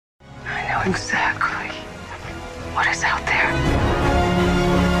know exactly what is out there.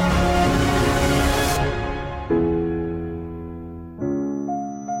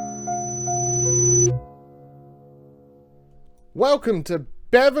 Welcome to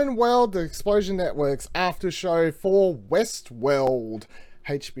BevanWorld, the Explosion Network's Aftershow for Westworld,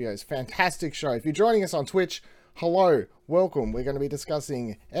 HBO's fantastic show. If you're joining us on Twitch, hello, welcome. We're going to be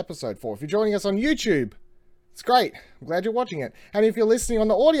discussing episode 4. If you're joining us on YouTube, it's great. I'm glad you're watching it. And if you're listening on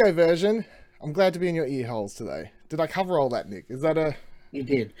the audio version, I'm glad to be in your ear holes today. Did I cover all that, Nick? Is that a... You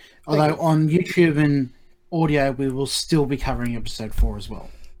did. Although on YouTube and audio, we will still be covering episode 4 as well.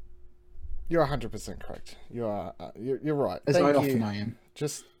 You're 100% correct. You are. You're right. As I often am.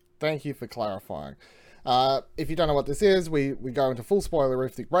 Just thank you for clarifying. If you don't know what this is, we go into full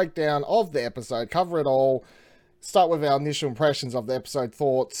spoilerific breakdown of the episode, cover it all, start with our initial impressions of the episode,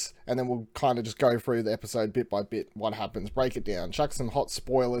 thoughts, and then we'll kind of just go through the episode bit by bit, what happens, break it down, chuck some hot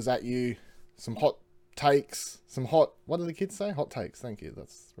spoilers at you, some hot takes, some hot, what do the kids say? Hot takes. Thank you.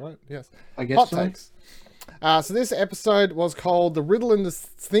 That's right. Yes. I guess hot so. Takes. So this episode was called The Riddle and the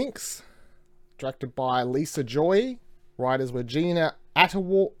Sphinx, directed by Lisa Joy. Writers were Gina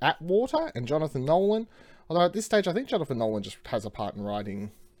Atwater and Jonathan Nolan. Although at this stage, I think Jonathan Nolan just has a part in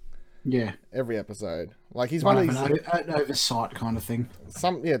writing every episode. Like he's one of these... An oversight kind of thing.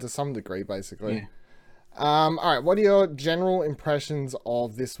 To some degree, basically. Yeah. Alright, what are your general impressions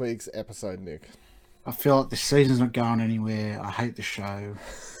of this week's episode, Nick? I feel like the season's not going anywhere. I hate the show.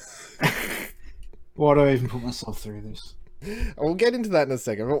 Why do I even put myself through this? We'll get into that in a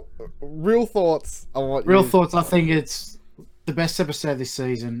second. Real thoughts on what thoughts, I think it's the best episode this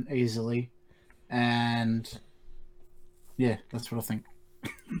season, easily. And yeah, that's what I think.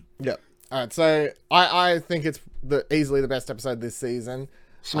 Yep. Alright, so I think it's easily the best episode this season.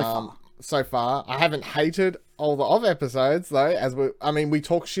 So far. I haven't hated all the other episodes though, we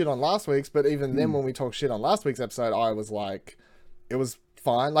talked shit on last week's, but even then when we talked shit on last week's episode, I was like, it was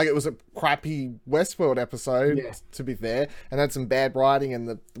fine. Like, it was a crappy Westworld episode, to be fair, and had some bad writing,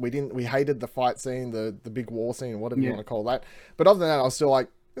 and we hated the fight scene, the big war scene, whatever you want to call that. But other than that, I was still like,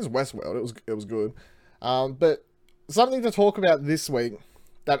 this is Westworld. It was good. But something to talk about this week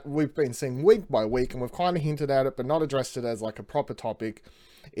that we've been seeing week by week, and we've kind of hinted at it, but not addressed it as like a proper topic,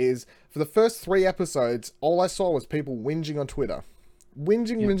 is for the first 3 episodes, all I saw was people whinging on Twitter.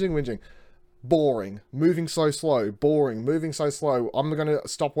 Whinging. Boring, moving so slow, boring, moving so slow. I'm going to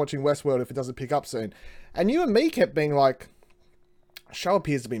stop watching Westworld if it doesn't pick up soon. And you and me kept being like, show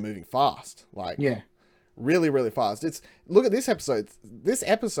appears to be moving fast. Like, really, really fast. Look at this episode. This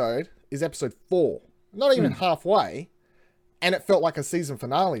episode is episode 4. Not even halfway. And it felt like a season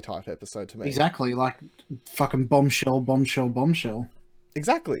finale type episode to me. Exactly. Like fucking bombshell.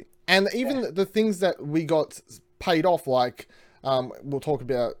 Exactly. And even the things that we got paid off, like, we'll talk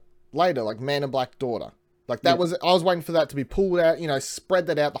about later, like Man in Black Daughter. Like that was, I was waiting for that to be pulled out, spread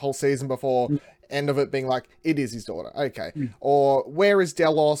that out the whole season before end of it being like, it is his daughter. Okay. Or where is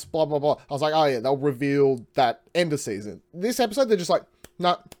Delos? Blah, blah, blah. I was like, oh yeah, they'll reveal that end of season. This episode, they're just like,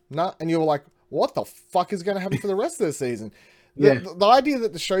 nah. And you were like, what the fuck is going to happen for the rest of the season? The idea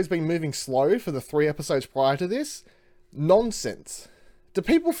that the show's been moving slow for the 3 episodes prior to this, nonsense. Do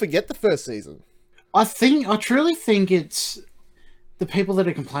people forget the first season? I truly think it's the people that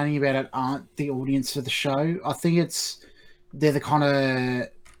are complaining about it aren't the audience for the show. I think they're the kind of,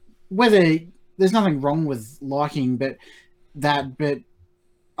 whether there's nothing wrong with liking, but I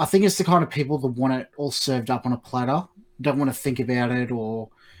think it's the kind of people that want it all served up on a platter, don't want to think about it or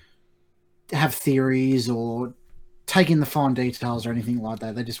have theories or take in the fine details or anything like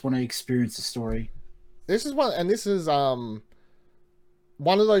that. They just want to experience the story. This is one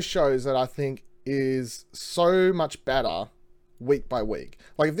of those shows that I think is so much better week by week.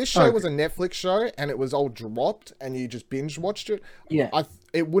 Like if this show was a Netflix show and it was all dropped and you just binge watched it,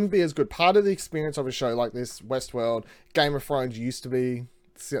 it wouldn't be as good. Part of the experience of a show like this, Westworld, Game of Thrones used to be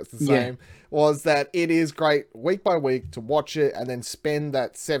the same, was that it is great week by week to watch it and then spend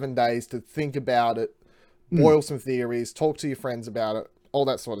that 7 days to think about it, boil some theories, talk to your friends about it, all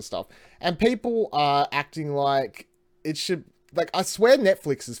that sort of stuff. And people are acting like it should, like, I swear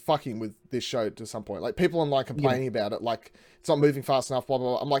Netflix is fucking with this show to some point. Like, people online complaining about it, like, it's not moving fast enough, blah, blah,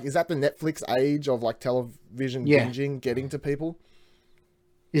 blah. I'm like, is that the Netflix age of, like, television binging getting to people?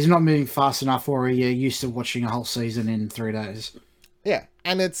 Is not moving fast enough, or are you used to watching a whole season in 3 days? Yeah,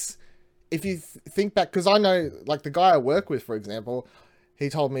 and it's, if you think back, because I know, like, the guy I work with, for example, he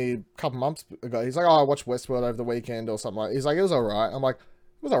told me a couple months ago, he's like, oh, I watched Westworld over the weekend or something like that. He's like, it was alright. I'm like,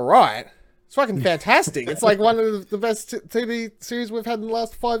 it was alright? It's fucking fantastic. It's like one of the best TV series we've had in the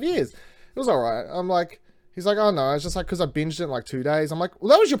last 5 years. It was alright. I'm like, he's like, oh no, it's just like, because I binged it in like 2 days. I'm like, well,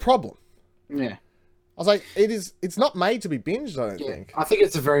 that was your problem. Yeah. I was like, it's not made to be binged, I don't think. I think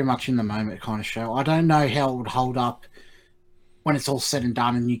it's a very much in the moment kind of show. I don't know how it would hold up when it's all said and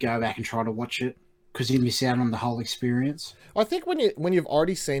done and you go back and try to watch it, because you miss out on the whole experience. I think when you've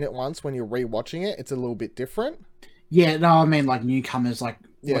already seen it once, when you're rewatching it, it's a little bit different. Yeah, no, I mean like newcomers, like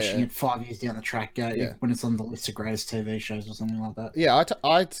Yeah, watching yeah. it 5 years down the track, when it's on the list of greatest TV shows or something like that. Yeah,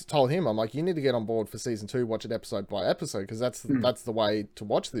 I told him, I'm like, you need to get on board for season 2, watch it episode by episode, because that's the way to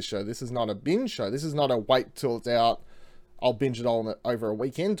watch this show. This is not a binge show. This is not a wait till it's out, I'll binge it all over a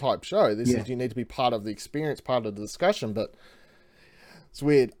weekend type show. This is, you need to be part of the experience, part of the discussion. But it's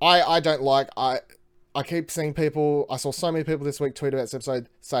weird. I don't like, I keep seeing people, I saw so many people this week tweet about this episode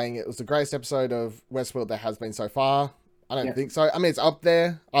saying it was the greatest episode of Westworld there has been so far. I don't think so. I mean, it's up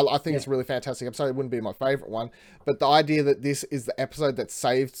there. I think it's a really fantastic episode. It wouldn't be my favorite one. But the idea that this is the episode that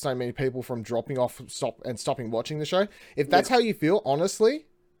saved so many people from dropping off stopping watching the show, if that's how you feel, honestly,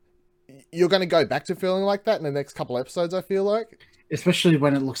 you're going to go back to feeling like that in the next couple episodes, I feel like. Especially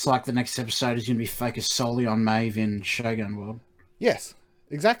when it looks like the next episode is going to be focused solely on Maeve in Shogun World. Yes,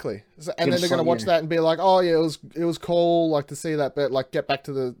 exactly. And then they're going to watch that and be like, oh, yeah, it was cool, like, to see that, but, like, get back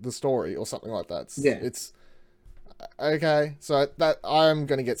to the story or something like that. It's okay, so that I'm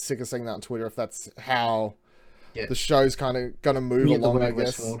going to get sick of seeing that on Twitter if that's how the show's kind of going to move along, I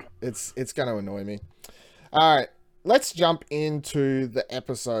guess. Westworld. It's going to annoy me. All right, let's jump into the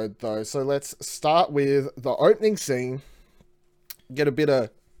episode, though. So let's start with the opening scene. Get a bit of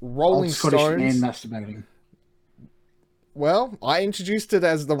Rolling Stones. Old Scottish man masturbating. Well, I introduced it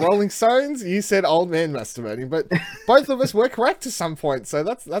as the Rolling Stones. You said old man masturbating, but both of us were correct to some point. So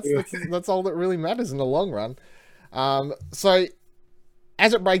that's all that really matters in the long run. So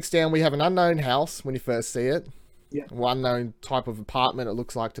as it breaks down, we have an unknown house when you first see it. Yeah. One unknown type of apartment it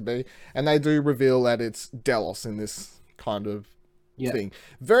looks like to be. And they do reveal that it's Delos in this kind of thing.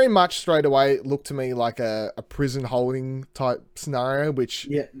 Very much straight away looked to me like a prison holding type scenario, which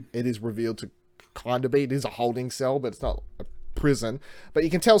it is revealed to kind of be. It is a holding cell, but it's not a prison. But you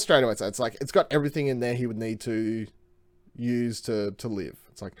can tell straight away, so it's like it's got everything in there he would need to use to live.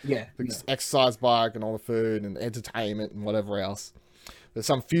 It's like the exercise bike and all the food and entertainment and whatever else. There's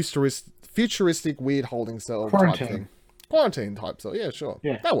some futuristic weird holding cell type thing. Quarantine type cell. Yeah, sure.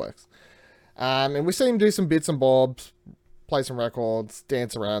 Yeah. That works. And we see him do some bits and bobs, play some records,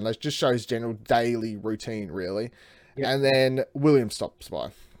 dance around. That just shows general daily routine, really. Yep. And then William stops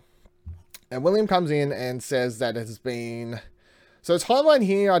by. And William comes in and says that it has been... So his timeline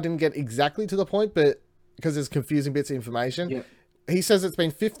here, I didn't get exactly to the point, but because there's confusing bits of information. Yep. He says it's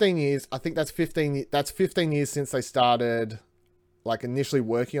been 15 years. I think that's 15 years since they started, like, initially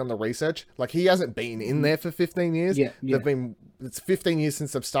working on the research. Like, he hasn't been in there for 15 years. It's 15 years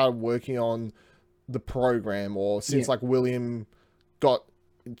since they've started working on the program, or since like William got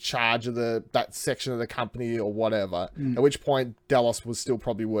in charge of that section of the company or whatever. At which point Delos was still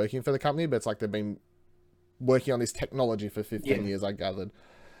probably working for the company, but it's like they've been working on this technology for 15 years, I gathered.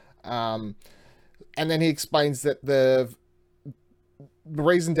 And then he explains that the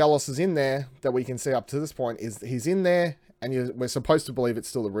reason Delos is in there, that we can see up to this point, is he's in there and we're supposed to believe it's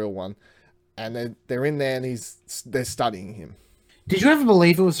still the real one. And they're in there and they're studying him. Did you ever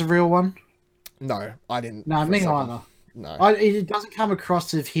believe it was the real one? No, I didn't. No, me either. No. It doesn't come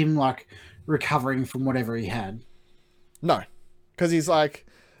across of him, like, recovering from whatever he had. No. Because he's like,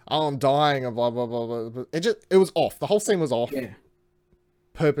 oh, I'm dying, and blah, blah, blah, blah. It was off. The whole scene was off. Yeah.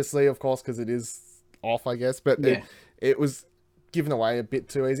 Purposely, of course, because it is off, I guess. But it was given away a bit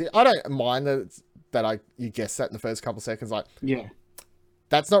too easy. I don't mind that you guess that in the first couple seconds. Like,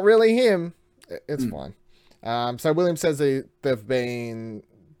 that's not really him. It's fine. So William says they've been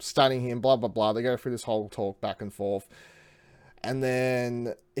studying him, blah, blah, blah. They go through this whole talk back and forth. And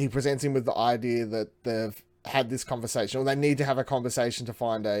then he presents him with the idea that they've had this conversation, or they need to have a conversation to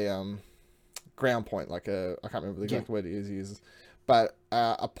find a ground point, like I can't remember the exact word he uses, but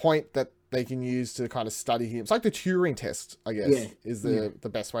a point that they can use to kind of study him. It's like the Turing test, I guess, is the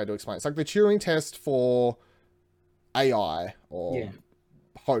best way to explain it. It's like the Turing test for AI or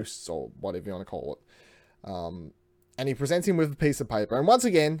hosts or whatever you want to call it. And he presents him with a piece of paper. And once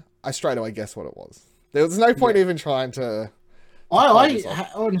again, I straight away guessed what it was. There was no point even trying to... I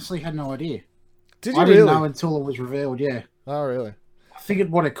honestly had no idea. Did you I didn't know until it was revealed, Oh, really? I figured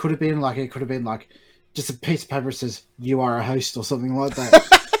what it could have been, like, it could have been, like, just a piece of paper that says, you are a host or something like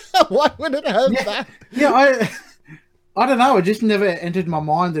that. Why would it have that? Yeah, I don't know. It just never entered my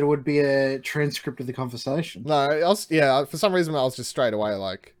mind that it would be a transcript of the conversation. No, for some reason I was just straight away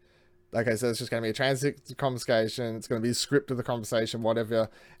like, okay, so it's just going to be a transcript of the conversation. It's going to be a script of the conversation, whatever.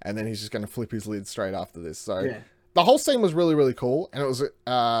 And then he's just going to flip his lid straight after this. So the whole scene was really, really cool. And it was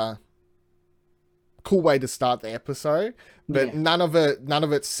cool way to start the episode, but Yeah. none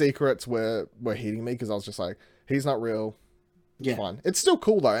of its secrets were hitting me, because I was just like, he's not real. Yeah. Fine. It's still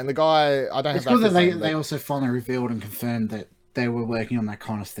cool though, and the guy, I don't It's have good that. that they also finally revealed and confirmed that they were working on that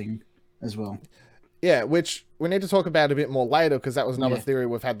kind of thing as well. Yeah, which we need to talk about a bit more later, because that was another Yeah. theory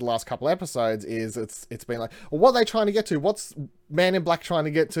we've had the last couple episodes. Is it's been like, well, what are they trying to get to? What's Man in Black trying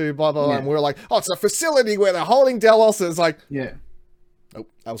to get to? Blah blah. Blah. Yeah. And we were like, oh, it's a facility where they're holding Delos. It's like, Yeah. oh,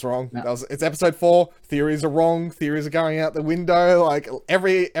 that was wrong. No. It's episode 4. Theories are wrong. Theories are going out the window. Like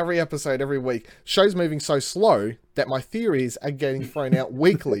every episode, every week. Show's moving so slow that my theories are getting thrown out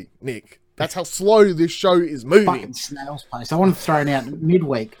weekly, Nick. That's how slow this show is moving. Fucking snail's pace. I want it thrown out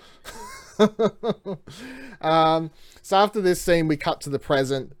midweek. So after this scene, we cut to the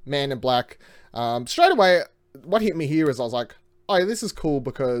present, Man in Black. Straight away, what hit me here is I was like, oh, yeah, this is cool,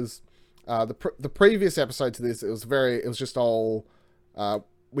 because the previous episode to this, it was just all,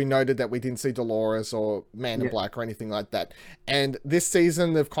 we noted that we didn't see Dolores or Man in Black or anything like that. And this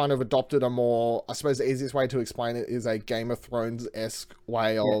season, they've kind of adopted a more, I suppose the easiest way to explain it is a Game of Thrones-esque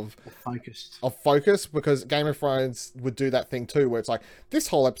way of focus, because Game of Thrones would do that thing too, where it's like, this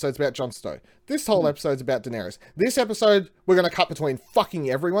whole episode's about Jon Snow. This whole episode's about Daenerys. This episode, we're going to cut between fucking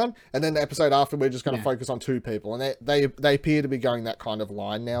everyone, and then the episode after, we're just going to focus on 2 people. And they appear to be going that kind of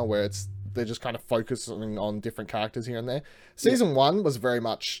line now, where they're just kind of focusing on different characters here and there. Season 1 was very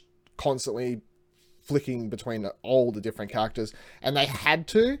much constantly flicking between all the different characters, and they had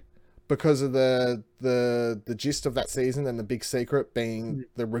to, because of the gist of that season and the big secret being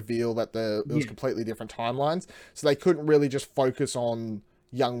the reveal that it was completely different timelines. So they couldn't really just focus on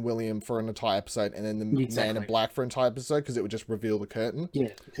young William for an entire episode and then the Man in Black for an entire episode, because it would just reveal the curtain. Yeah,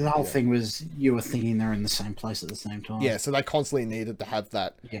 because the whole thing was you were thinking they're in the same place at the same time. Yeah, so they constantly needed to have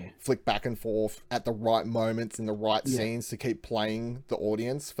that flick back and forth at the right moments in the right scenes to keep playing the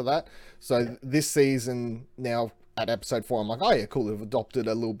audience for that. So this season, now at episode 4, I'm like, oh yeah, cool, they've adopted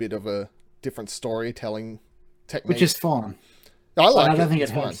a little bit of a different storytelling technique. Which is fine. I like I don't think it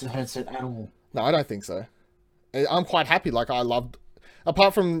hurts it at all. No, I don't think so. I'm quite happy. Like, I loved...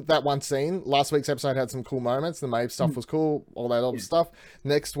 Apart from that one scene, last week's episode had some cool moments. The Maeve stuff was cool, all that other stuff.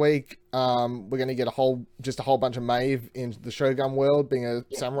 Next week, we're going to get a whole bunch of Maeve in the Shogun world, being a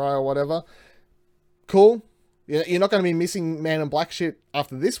samurai or whatever. Cool. You're not going to be missing Man in Black shit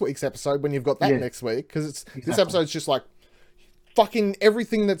after this week's episode when you've got that next week, because this episode's just like fucking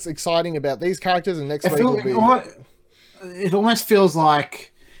everything that's exciting about these characters, and next week will be... It almost feels like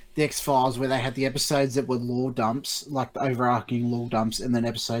the X-Files, where they had the episodes that were lore dumps, like the overarching lore dumps, and then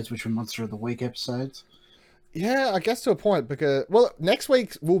episodes which were Monster of the Week episodes. Yeah, I guess to a point, because... Well, next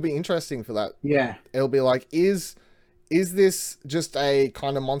week will be interesting for that. Yeah. It'll be like, is this just a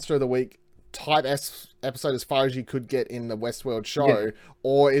kind of Monster of the Week type episode as far as you could get in the Westworld show,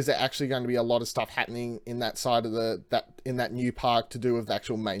 or is there actually going to be a lot of stuff happening in that side of in that new park to do with the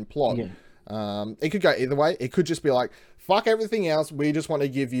actual main plot? It could go either way. It could just be like, fuck everything else, we just want to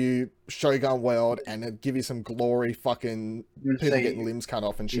give you Shogun World and give you some glory, fucking people getting limbs cut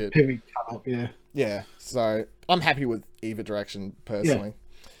off and shit. Yeah, so I'm happy with either direction personally.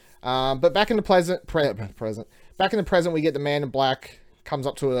 But back in the present, back in the present, we get the Man in Black comes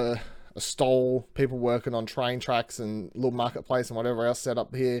up to a stall, people working on train tracks and little marketplace and whatever else set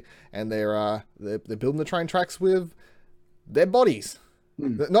up here, and they're building the train tracks with dead bodies.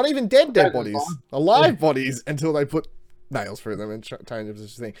 Not even dead bodies, alive bodies, until they put nails through them and change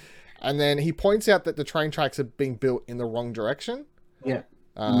this thing. And then he points out that the train tracks are being built in the wrong direction. Meant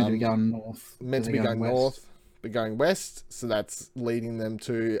to be going north. Meant to be going north, but going west. So that's leading them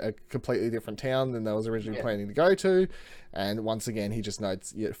to a completely different town than they was originally planning to go to. And once again, he just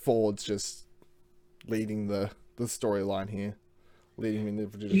notes, Ford's just leading the storyline here, leading him in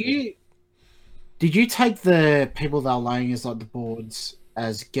the... Did you take the people they're laying as like the boards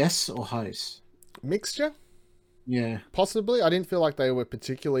as guests or hosts? Mixture? Yeah. Possibly. I didn't feel like they were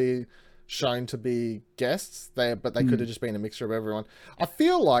particularly shown to be guests, but they could have just been a mixture of everyone. I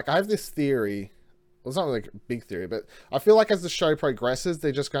feel like, I have this theory, well, it's not like a big theory, but I feel like as the show progresses,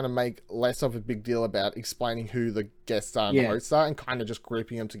 they're just going to make less of a big deal about explaining who the guests are and the hosts are, and kind of just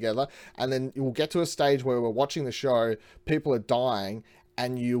grouping them together. And then we'll get to a stage where we're watching the show, people are dying,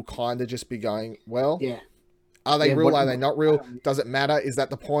 and you'll kind of just be going, well... Are they real? Are they not real? Does it matter? Is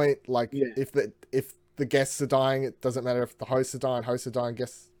that the point? Like, if the guests are dying, it doesn't matter if the hosts are dying,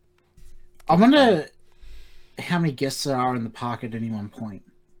 guests... I wonder how many guests there are in the park at any one point.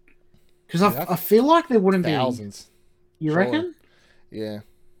 Because I feel like there wouldn't be... Thousands. You reckon? Yeah.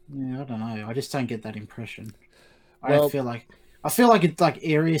 Yeah, I don't know. I just don't get that impression. I feel like it's like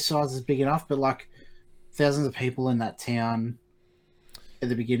area size is big enough, but like thousands of people in that town at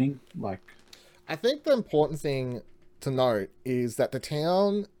the beginning, like... I think the important thing to note is that the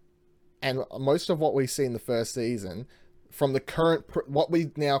town and most of what we see in the first season, from the current, what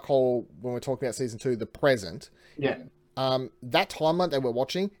we now call, when we're talking about season 2, the present, that timeline that we're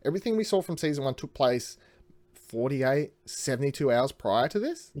watching, everything we saw from season 1 took place 48, 72 hours prior to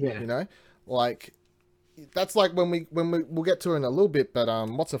this. Yeah. You know? Like, that's like we'll get to it in a little bit, but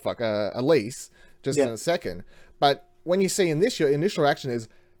what's the fuck? Elise, just in a second. But when you see in this, your initial reaction is,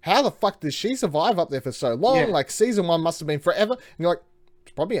 how the fuck did she survive up there for so long? Yeah. Like, season 1 must have been forever. And you're like,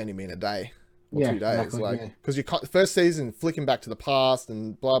 it's probably only been a day or 2 days. Exactly, like, because you first season flicking back to the past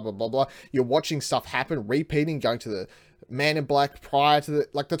and blah, blah, blah, blah. You're watching stuff happen, repeating, going to the Man in Black prior to the,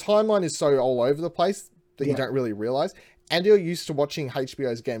 like, the timeline is so all over the place that you don't really realize. And you're used to watching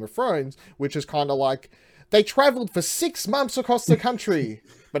HBO's Game of Thrones, which is kind of like, they traveled for 6 months across the country,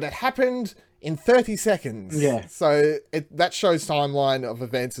 but it happened in 30 seconds. Yeah. So that show's timeline of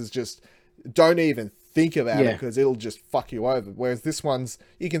events is just, don't even think about it because it'll just fuck you over. Whereas this one's,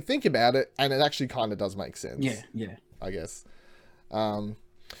 you can think about it and it actually kind of does make sense. Yeah. I guess. All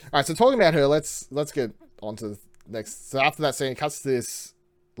right, so talking about her, let's get on to the next. So after that scene, it cuts to this.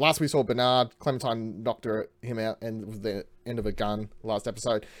 Last we saw Bernard, Clementine knocked him out and with the end of a gun last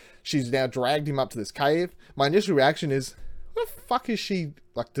episode. She's now dragged him up to this cave. My initial reaction is, what the fuck is she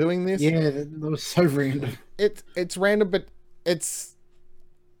like doing this? Yeah, that was so random. It's random, but it's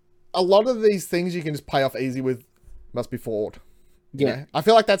a lot of these things you can just pay off easy with must be forward. Yeah. You know? I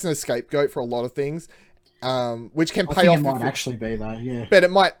feel like that's a scapegoat for a lot of things, which can pay off. It might actually be though, yeah. But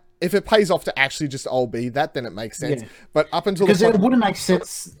it might, if it pays off to actually just all be that, then it makes sense. Yeah. But up until because it wouldn't make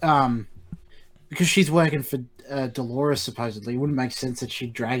sense, because she's working for Dolores supposedly. It wouldn't make sense that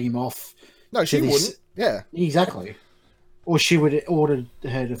she'd drag him off. No, she wouldn't. Yeah, exactly. Or she would have ordered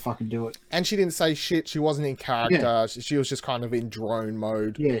her to fucking do it. And she didn't say shit. She wasn't in character. Yeah. She was just kind of in drone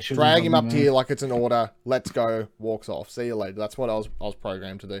mode. Yeah, drag him up to here like it's an order. Let's go. Walks off. See you later. That's what I was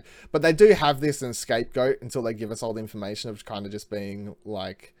programmed to do. But they do have this in scapegoat until they give us all the information of kind of just being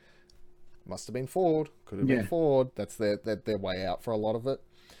like, must have been Ford. Could have been Ford. That's their way out for a lot of it.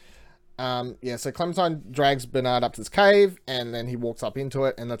 So Clementine drags Bernard up to this cave, and then he walks up into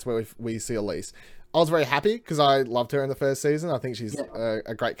it, and that's where we see Elise. I was very happy because I loved her in the first season. I think she's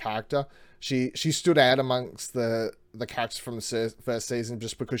a great character. She stood out amongst the characters from the first season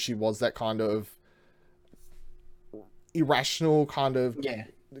just because she was that kind of irrational kind of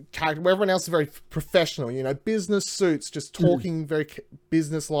character. Where everyone else is very professional, you know, business suits, just talking very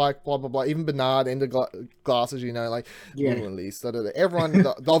business-like, blah, blah, blah. Even Bernard, glasses, you know, like, Elise. Everyone,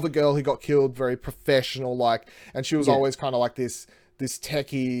 the other girl who got killed, very professional, like, and she was always kind of like this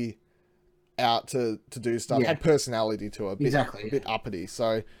techie out to do stuff, had personality to her, a bit uppity.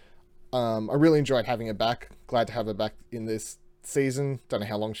 So I really enjoyed having her back. Glad to have her back in this season. Don't know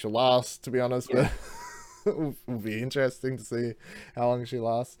how long she'll last, to be honest, but it will be interesting to see how long she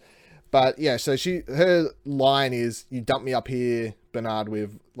lasts. But yeah, so her line is, you dump me up here, Bernard,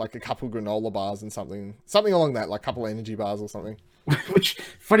 with like a couple granola bars and something along that, like a couple energy bars or something. Which,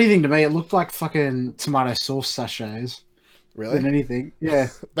 funny thing to me, it looked like fucking tomato sauce sachets. Really? Than anything. Yeah.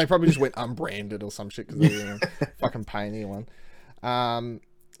 They probably just went unbranded or some shit because they're fucking paying anyone.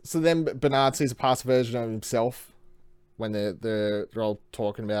 So then Bernard sees a past version of himself when they're all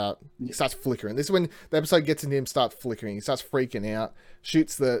talking about. He starts flickering. This is when the episode gets into him, starts flickering. He starts freaking out.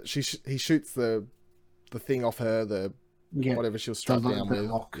 He shoots the thing off her, whatever she was strapped down with.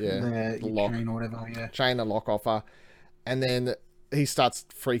 Lock, the lock, chain or whatever. Chain and lock off her, and then he starts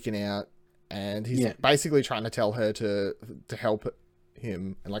freaking out. And he's basically trying to tell her to help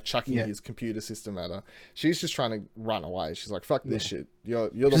him and like chucking his computer system at her. She's just trying to run away. She's like, fuck this shit. You're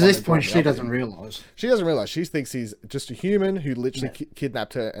the one. At this point, she doesn't realize. She doesn't realize. She thinks he's just a human who literally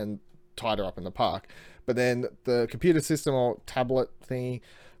kidnapped her and tied her up in the park. But then the computer system or tablet thingy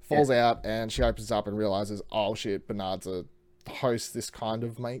falls out and she opens up and realizes, oh shit, Bernard's a host. This kind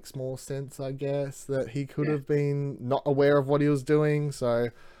of makes more sense, I guess, that he could have been not aware of what he was doing. So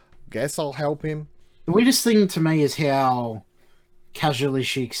guess I'll help him. The weirdest thing to me is how casually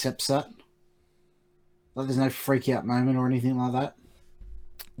she accepts that. Like there's no freak out moment or anything like that.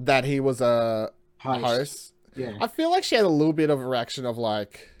 That he was a host. Yeah. I feel like she had a little bit of a reaction of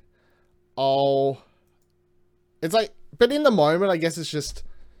like, oh, it's like, but in the moment, I guess it's just,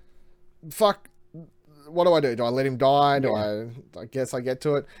 fuck, what do I do? Do I let him die? Do I guess I get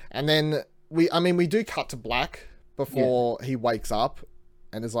to it. And then we do cut to black before he wakes up.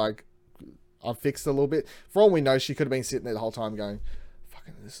 And is like, I've fixed it a little bit. For all we know, she could have been sitting there the whole time going,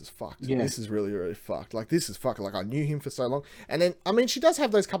 fucking, this is fucked. Yeah. This is really, really fucked. Like, this is fucked. Like, I knew him for so long. And then, she does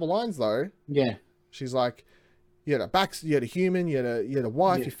have those couple lines, though. Yeah. She's like, you had a human, you had a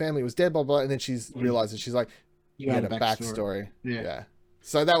wife, your family was dead, blah blah, and then she's realizes she's like, you had a backstory. Yeah.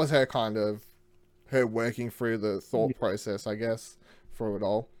 So that was her kind of her working through the thought process, I guess, through it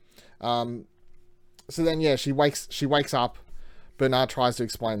all. So then she wakes up. Bernard tries to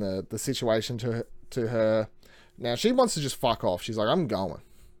explain the situation to her. Now she wants to just fuck off. She's like, I'm going.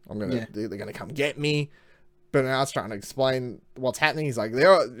 They're gonna come get me. Bernard's trying to explain what's happening. He's like,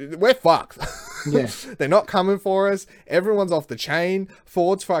 we're fucked. Yeah. They're not coming for us. Everyone's off the chain.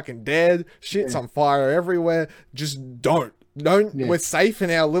 Ford's fucking dead. Shit's on fire everywhere. Just don't. Yeah. We're safe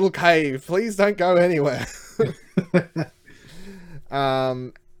in our little cave. Please don't go anywhere.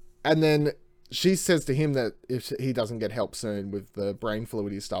 And then she says to him that if he doesn't get help soon with the brain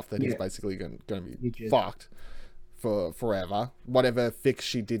fluidy stuff, that he's basically going to be fucked for forever. Whatever fix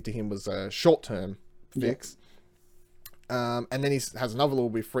she did to him was a short-term fix. And then he has another little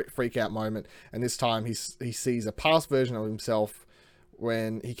bit freak out moment, and this time he sees a past version of himself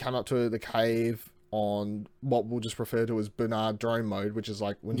when he came up to the cave on what we'll just refer to as Bernard drone mode, which is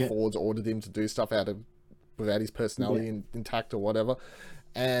like when Ford's ordered him to do stuff without his personality intact or whatever.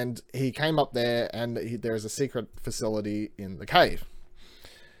 And he came up there, and there is a secret facility in the cave.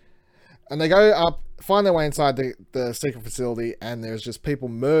 And they go up, find their way inside the secret facility, and there's just people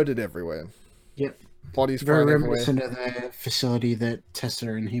murdered everywhere. Yep. Bodies very thrown reminiscent of the facility that Tessa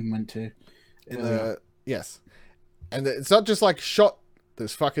and him went to. Yes. And it's not just like shot.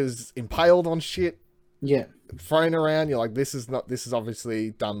 There's fuckers impaled on shit. Yeah. Thrown around. You're like, this is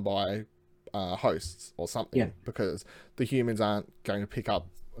obviously done by hosts or something. Yeah. Because the humans aren't going to pick up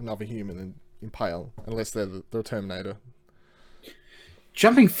another human and impale unless they're the Terminator.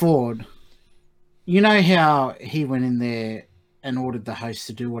 Jumping forward, you know how he went in there and ordered the hosts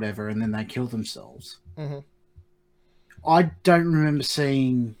to do whatever, and then they killed themselves. Mm-hmm. I don't remember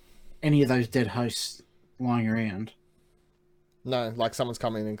seeing any of those dead hosts lying around. No, like someone's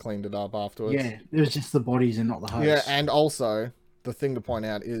come in and cleaned it up afterwards. Yeah, it was just the bodies and not the hosts. Yeah, and also, the thing to point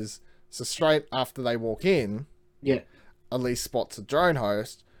out is, so straight after they walk in, Elise spots a drone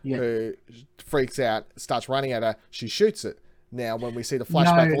host who freaks out, starts running at her, she shoots it. Now, when we see the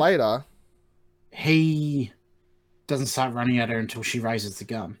flashback later... He doesn't start running at her until she raises the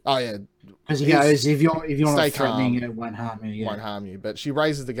gun. Oh, yeah. Because he goes, if you're not threatening, it won't harm you. Yeah. Won't harm you. But she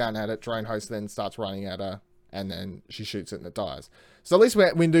raises the gun at it, drone host then starts running at her, and then she shoots it and it dies. So at least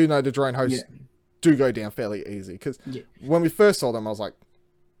we do know the drone hosts do go down fairly easy. Because when we first saw them, I was like,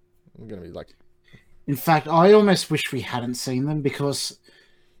 I'm going to be like... In fact, I almost wish we hadn't seen them, because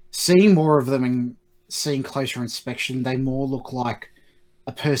seeing more of them and seeing closer inspection, they more look like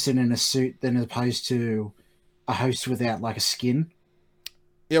a person in a suit than opposed to a host without like a skin.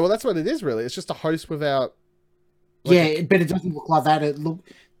 Yeah, well, that's what it is, really. It's just a host without... but it doesn't look like that.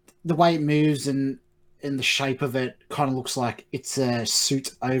 The way it moves and the shape of it kind of looks like it's a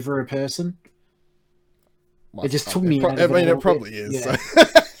suit over a person. It just took me out of it. I mean, it probably is. Yeah. So.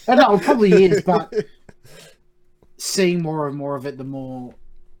 I know, it probably is, but seeing more and more of it, the more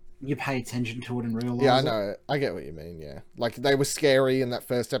you pay attention to it and realize I know. I get what you mean, yeah. Like, they were scary in that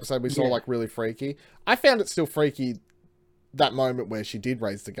first episode. We saw, like, really freaky. I found it still freaky that moment where she did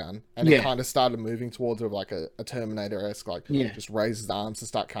raise the gun, and it kind of started moving towards her like a Terminator-esque, like, just raises the arms to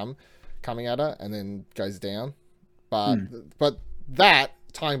start coming at her, and then goes down. But that,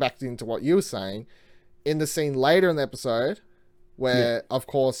 tying back into what you were saying, in the scene later in the episode, where, of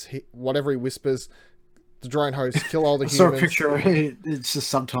course, whatever he whispers... The drone host kill all the humans. I saw a picture of it. It's a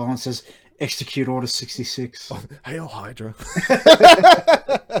subtitle and it says, Execute Order 66. Hail Hydra.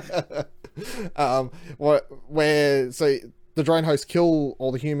 So the drone hosts kill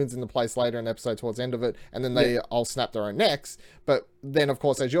all the humans in the place later in the episode towards the end of it, and then they all snap their own necks. But then, of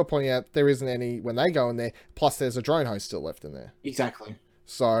course, as you're pointing out, there isn't any when they go in there, plus there's a drone host still left in there. Exactly.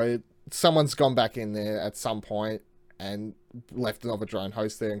 So someone's gone back in there at some point and left another drone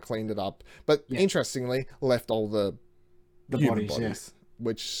host there and cleaned it up. But interestingly, left all the human bodies,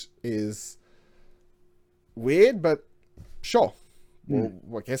 which is weird, but sure. I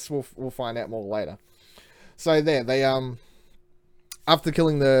guess we'll find out more later. So they after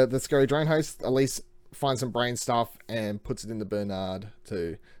killing the scary drone host, Elise finds some brain stuff and puts it into Bernard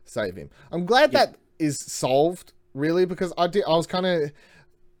to save him. I'm glad that is solved, really, because I was kind of...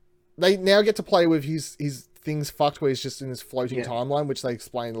 They now get to play with his things fucked where he's just in this floating timeline, which they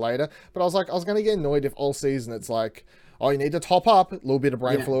explain later. But I was going to get annoyed if all season it's like, oh, you need to top up a little bit of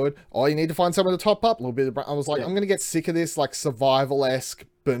brain fluid. Oh, you need to find someone to top up a little bit of brain. I was like, I'm going to get sick of this, like, survival-esque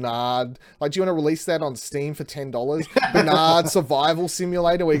Bernard. Like, do you want to release that on Steam for $10? Bernard Survival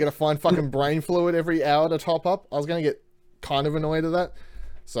Simulator, where you're going to find fucking brain fluid every hour to top up. I was going to get kind of annoyed at that.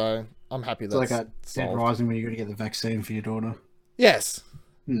 So I'm happy It's that's like a Dead solved. Rising when you got to get the vaccine for your daughter. Yes.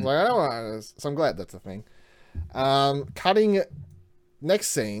 Like, I don't want this, so I'm glad that's a thing. Cutting next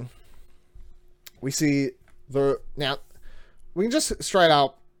scene, we see now we can just straight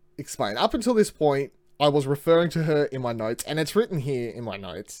up explain. Up until this point, I was referring to her in my notes, and it's written here in my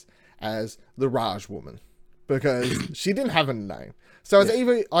notes as the Raj woman because she didn't have a name. So it's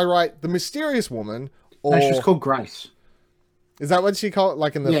either I write the mysterious woman or No, she was called Grace. Is that what she called?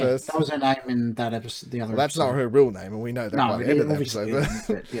 Like in the first? That was her name in that episode. The other. Well, that's episode. not her real name, and we know that by the end of the episode.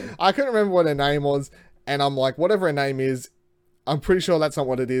 But yeah. I couldn't remember what her name was, and I'm like, whatever her name is, I'm pretty sure that's not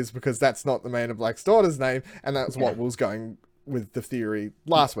what it is because that's not the Man in Black's daughter's name, and that's what was going with the theory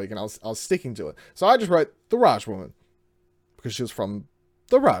last week, and I was sticking to it. So I just wrote the Raj woman because she was from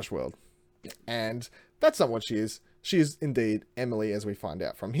the Raj world, and that's not what she is. She is indeed Emily, as we find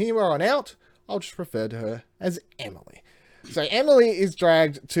out. From here on out, I'll just refer to her as Emily. So Emily is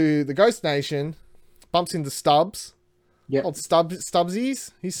dragged to the Ghost Nation, bumps into Stubbs. Yeah. Old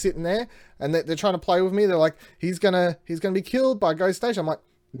Stubbsies. He's sitting there, and they're trying to play with me. They're like, he's gonna be killed by Ghost Nation. I'm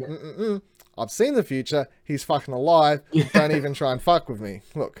like, I've seen the future. He's fucking alive. Don't even try and fuck with me.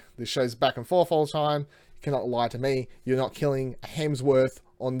 Look, this show's back and forth all the time. You cannot lie to me. You're not killing a Hemsworth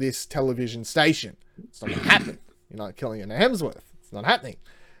on this television station. It's not gonna happen. You're not killing a Hemsworth. It's not happening.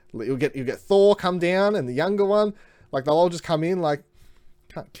 You'll get Thor come down and the younger one. Like, they'll all just come in like,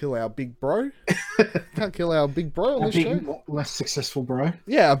 can't kill our big bro. Can't kill our big bro on this show. Less successful bro.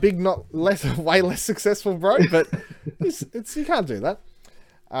 Yeah, a big, way less successful bro, but it's you can't do that.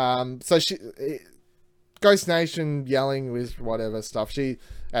 So Ghost Nation yelling with whatever stuff. She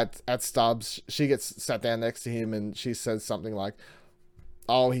at Stubbs, she gets sat down next to him and she says something like,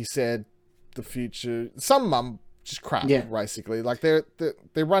 "Oh, he said the future." Some just crap, basically. Like they're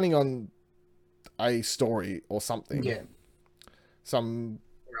running on a story or something. Yeah. Some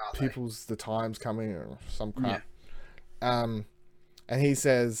people's the time's coming or some crap. Yeah. And he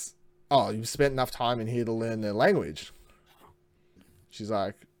says, "Oh, you've spent enough time in here to learn their language." She's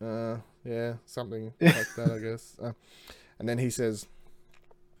like, yeah, something like that, I guess. And then he says,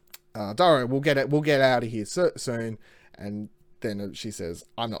 "Don't worry, we'll get out of here soon." And then she says,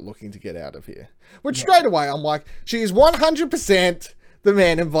 "I'm not looking to get out of here." Which straight away, I'm like, she is 100% the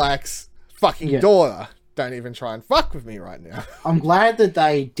Man in Black's fucking daughter. Don't even try and fuck with me right now. I'm glad that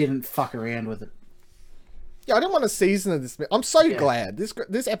they didn't fuck around with it. Yeah, I didn't want a season of this. I'm so glad.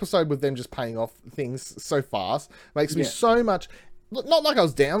 This episode with them just paying off things so fast makes me so much... Not like I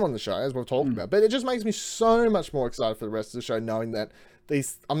was down on the show, as we've talked about, but it just makes me so much more excited for the rest of the show, knowing that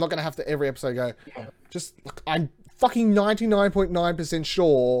I'm not going to have to every episode go, I'm fucking 99.9%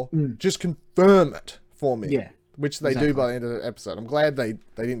 sure, just confirm it for me. Yeah. Which they do by the end of the episode. I'm glad they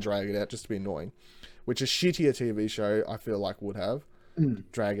didn't drag it out just to be annoying. Which a shittier TV show, I feel like, would have.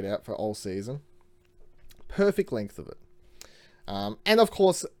 Drag it out for all season. Perfect length of it. And of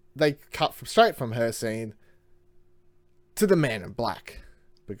course, they cut straight from her scene to the Man in Black.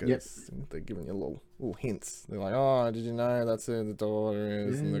 Because they're giving you little hints. They're like, "Oh, did you know that's who the daughter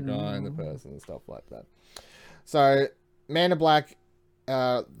is, and the guy and the person," and stuff like that. So, Man in Black,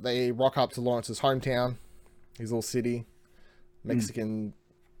 they rock up to Lawrence's hometown. His little city. Mexican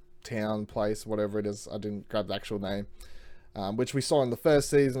town, place, whatever it is. I didn't grab the actual name. Which we saw in the first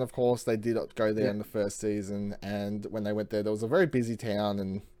season, of course. They did go there in the first season. And when they went there was a very busy town.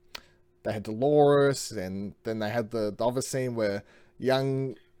 And they had Dolores. And then they had the other scene where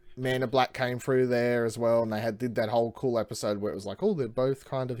young Man in Black came through there as well. And they did that whole cool episode where it was like, oh, they're both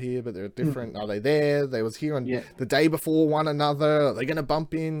kind of here, but they're different. Are they there? They was here on the day before one another. Are they going to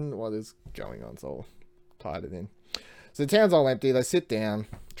bump in? What is going on? It's all tied it in. So the town's all empty. They sit down,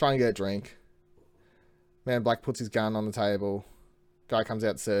 try and get a drink. Man in Black puts his gun on the table. Guy comes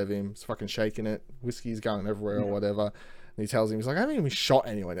out to serve him. He's fucking shaking it. Whiskey's going everywhere or whatever. And he tells him, he's like, "I haven't even shot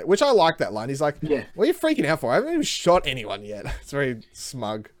anyone yet." Which I like that line. He's like, "What are you freaking out for? I haven't even shot anyone yet." It's a very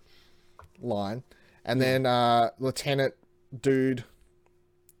smug line. And then Lieutenant dude,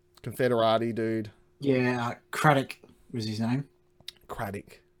 Confederati dude. Yeah, Craddock was his name.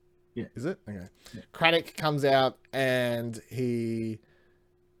 Craddock. Yeah. Is it? Okay. Yeah. Craddock comes out and he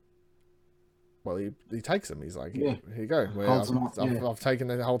takes him. He's like, here you go. I've taken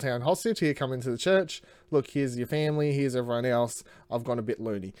the whole town hostage. Here, come into the church. Look, here's your family. Here's everyone else. I've gone a bit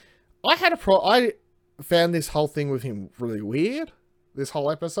loony. I found this whole thing with him really weird, this whole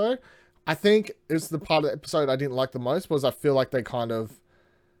episode. I think it's the part of the episode I didn't like the most was I feel like they kind of,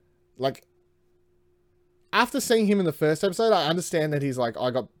 like, after seeing him in the first episode, I understand that he's like, I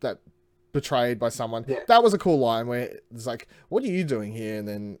got that betrayed by someone. Yeah. That was a cool line where it's like, "What are you doing here?" And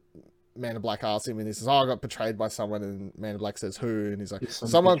then Man in Black asks him, and he says, "Oh, I got betrayed by someone," and Man in Black says, "Who?" And he's like,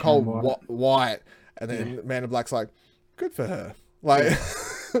 "Someone called White." And then Man in Black's like, "Good for her." Like,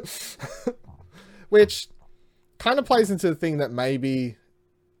 which kind of plays into the thing that maybe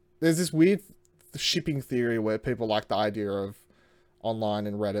there's this weird shipping theory where people like the idea of online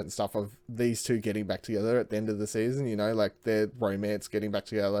and Reddit and stuff of these two getting back together at the end of the season, you know, like their romance getting back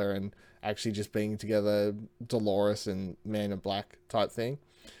together and actually just being together, Dolores and Man in Black type thing.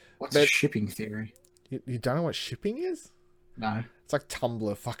 What's a shipping theory? You don't know what shipping is? No. It's like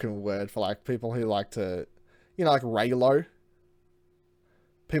Tumblr fucking word for like people who like to, you know, like Raylo.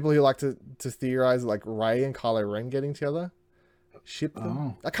 People who like to theorize like Ray and Kylo Ren getting together. Ship them.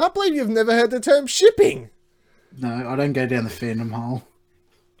 Oh. I can't believe you've never heard the term shipping. No, I don't go down the fandom hole.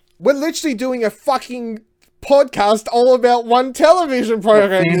 We're literally doing a fucking podcast all about one television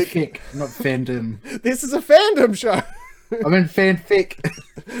program. Not fanfic, not fandom. This is a fandom show. I'm in fanfic.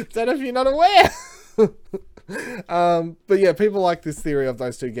 Don't know if you're not aware. But yeah, people like this theory of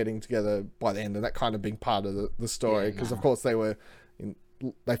those two getting together by the end and that kind of being part of the story. Because of course they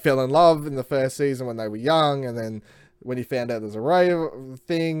fell in love in the first season when they were young, and then when he found out there's a Ray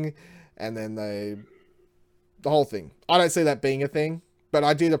thing, and then the whole thing. I don't see that being a thing, but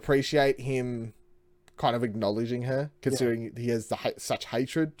I did appreciate him kind of acknowledging her, considering he has such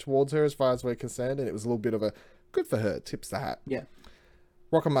hatred towards her as far as we're concerned, and it was a little bit of a good for her, tips the hat. Yeah.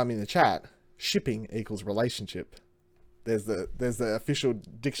 Rocket Mum in the chat, shipping equals relationship. There's the official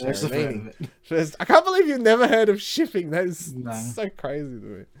dictionary meaning. I can't believe you've never heard of shipping. That is so crazy to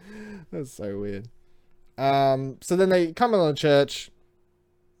me. That's so weird. So then they come on church.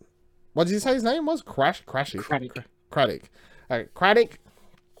 What did you say his name was? Craddock. Craddock.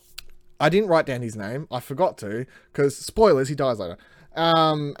 I didn't write down his name. I forgot to, because spoilers, he dies later.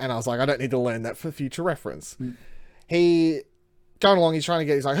 And I was like, I don't need to learn that for future reference. He going along, he's like,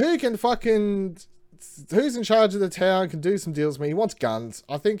 who's in charge of the town, can do some deals with me. He wants guns.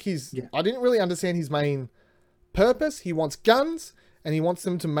 I think I didn't really understand his main purpose. He wants guns, and he wants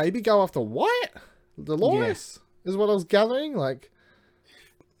them to maybe go after White? Dolores? Is what I was gathering. Like,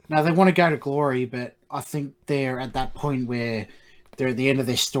 now they want to go to Glory, but I think they're at that point where they're at the end of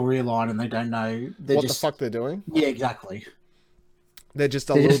their storyline and they don't know what the fuck they're doing. Yeah, exactly. They're just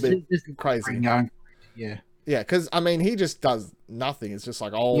a little bit crazy. Yeah. Yeah, because, I mean, he just does nothing. It's just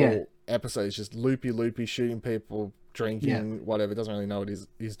like episodes, just loopy, shooting people, drinking, whatever. Doesn't really know what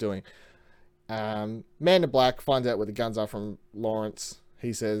he's doing. Man in Black finds out where the guns are from Lawrence.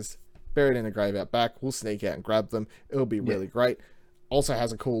 He says, buried in a grave out back. We'll sneak out and grab them. It'll be really great. Also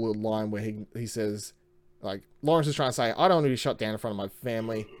has a cool little line where he says, like, Lawrence is trying to say, I don't want to be shot down in front of my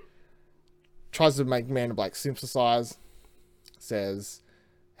family. Tries to make Man in Black sympathize. Says,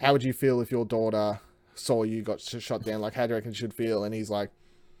 how would you feel if your daughter saw you got shot down? Like, how do you reckon she should feel? And he's like,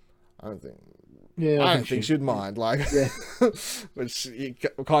 I don't think she'd mind. Like, which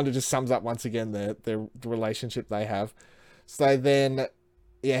kind of just sums up once again the relationship they have. So then,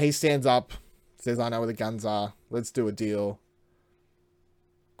 he stands up, says, I know where the guns are. Let's do a deal.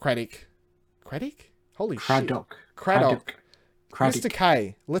 Craddock? Holy shit. Craddock. Mr.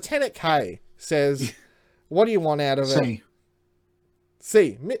 K. Lieutenant K says, what do you want out of it?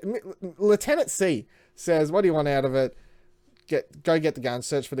 C. Lieutenant C says, what do you want out of it? Go get the guns,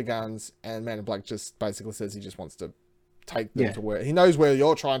 search for the guns, and Man in Black just basically says he just wants to take them to where he knows where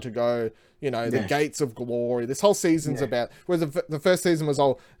you're trying to go, the gates of glory. This whole season's about, where the first season was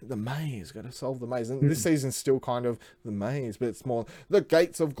all the maze, got to solve the maze, and this season's still kind of the maze, but it's more the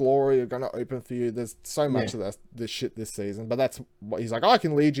gates of glory are going to open for you. There's so much of this shit this season, but that's what he's like, I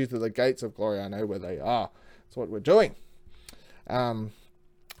can lead you to the gates of glory. I know where they are. That's what we're doing.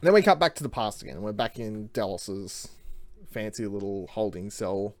 Then we cut back to the past again, and we're back in Dallas's fancy little holding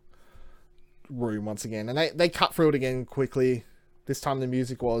cell room once again, and they cut through it again quickly. This time the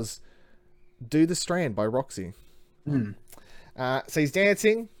music was Do the Strand by Roxy. So he's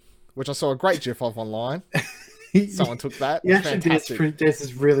dancing, which I saw a great gif of online. Someone took that. Yeah, fantastic.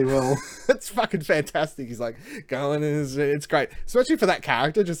 Dances really well. It's fucking fantastic. He's like going, and it's great, especially for that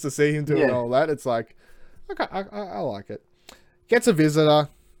character, just to see him doing all that. It's like, okay, I like it. Gets a visitor.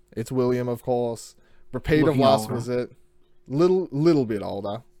 It's William, of course. Repeat of last visit. Little bit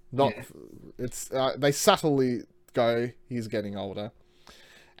older. Not. It's they subtly go, he's getting older.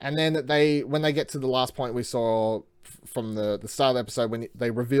 And then when they get to the last point we saw from the start of the episode, when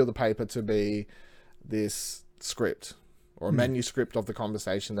they reveal the paper to be this script or a manuscript of the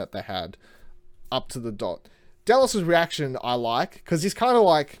conversation that they had up to the dot. Dallas's reaction I like, because he's kind of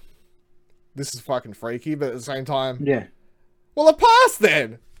like, this is fucking freaky, but at the same time, well, I passed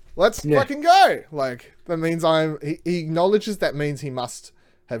then. Let's fucking go. Like, that means he acknowledges that means he must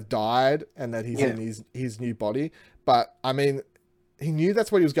have died and that he's Yeah. in his new body. But I mean, he knew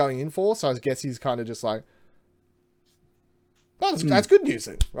that's what he was going in for, so I guess he's kind of just like, oh, that's good news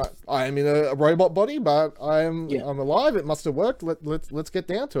then, right? I am in a robot body, but I'm alive. It must have worked. Let's get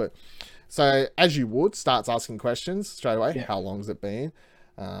down to it. So as you would, starts asking questions straight away. Yeah. How long's it been?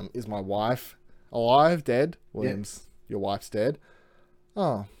 Is my wife alive? Dead? Williams, your wife's dead.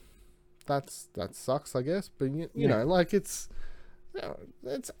 Oh, that sucks, I guess. But you know, like it's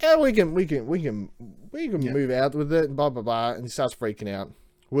we can move out with it. Blah blah blah. And he starts freaking out.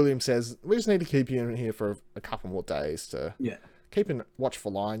 William says, "We just need to keep you in here for a couple more days to keep a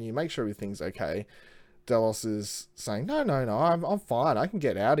watchful eye on you, make sure everything's okay." Delos is saying, "No, I'm fine. I can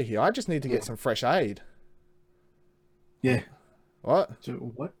get out of here. I just need to get some fresh aid." Yeah. What? So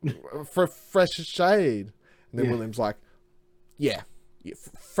what? For fresh shade. And then William's like,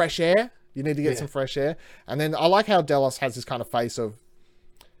 fresh air. You need to get some fresh air. And then I like how Delos has this kind of face of,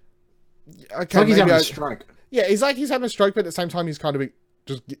 okay, it's like he's having a stroke. Yeah, he's having a stroke, but at the same time, he's kind of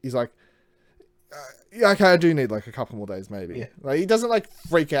he's like, yeah, okay, I do need like a couple more days, maybe. Yeah. Like, he doesn't like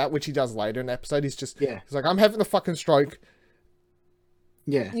freak out, which he does later in the episode. He's just, he's like, I'm having a fucking stroke.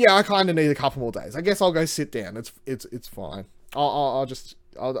 Yeah. Yeah, I kind of need a couple more days. I guess I'll go sit down. It's fine.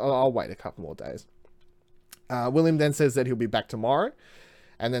 I'll wait a couple more days. William then says that he'll be back tomorrow,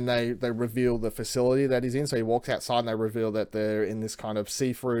 and then they reveal the facility that he's in. So he walks outside, and they reveal that they're in this kind of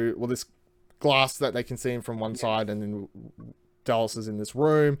see-through, well, this glass that they can see him from one side, and then Dallas is in this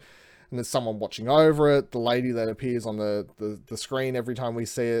room, and there's someone watching over it. The lady that appears on the screen every time we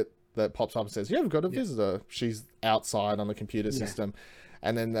see it that pops up and says, "Yeah, we've got a visitor." She's outside on the computer system.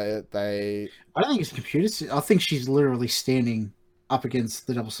 And then they... I don't think it's a computer. I think she's literally standing up against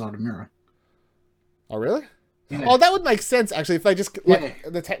the double-sided mirror. Oh, really? Yeah. Oh, that would make sense, actually, if they just... Like,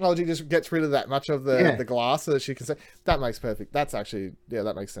 the technology just gets rid of that much of the glass so that she can say... That makes perfect... That's actually... Yeah,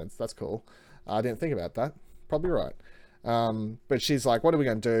 that makes sense. That's cool. I didn't think about that. Probably right. But she's like, what are we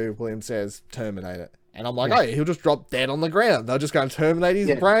going to do? William says, terminate it. And I'm like, oh, he'll just drop dead on the ground. They're just going to terminate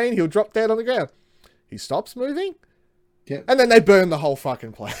his brain. He'll drop dead on the ground. He stops moving. Yeah. And then they burn the whole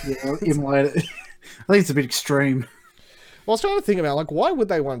fucking place. Yeah, immolate it. I think it's a bit extreme. Well, I was trying to think about, like, why would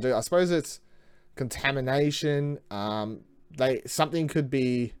they want to do it? I suppose it's contamination. Something could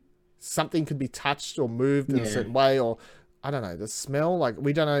be touched or moved in a certain way, or I don't know, the smell. Like,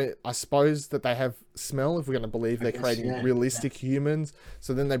 we don't know. I suppose that they have smell if we're going to believe they're creating realistic humans.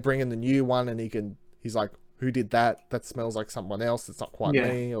 So then they bring in the new one, and he's like, who did that? That smells like someone else. It's not quite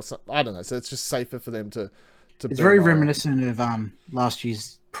me, or something. I don't know. So it's just safer for them to. It's very reminiscent of last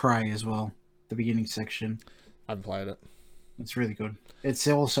year's Prey as well, the beginning section. I haven't played it. It's really good. It's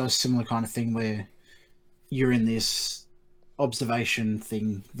also a similar kind of thing where you're in this observation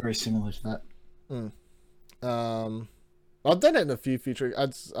thing, very similar to that. I've done it in a few future.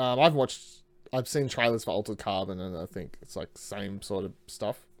 I've seen trailers for Altered Carbon, and I think it's like same sort of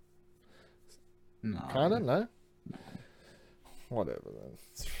stuff. No. Kind of, no? Whatever, then.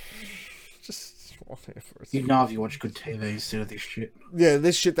 Just whatever. You'd know if you watch good TV instead of this shit. Yeah,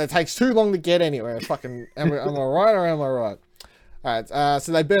 this shit that takes too long to get anywhere. Fucking, am I right or am I right? Alright,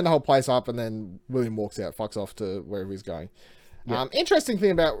 so they burn the whole place up, and then William walks out, fucks off to wherever he's going. Interesting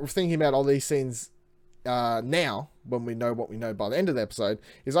thing about thinking about all these scenes now, when we know what we know by the end of the episode,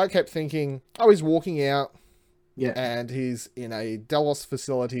 is I kept thinking, oh, he's walking out, and he's in a Delos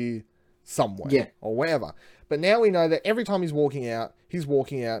facility somewhere, or wherever. But now we know that every time he's walking out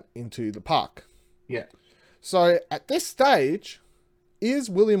into the park. Yeah. So at this stage, is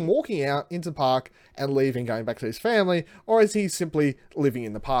William walking out into the park and leaving, going back to his family, or is he simply living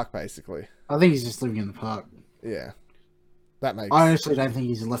in the park, basically? I think he's just living in the park. Yeah. That makes I honestly don't think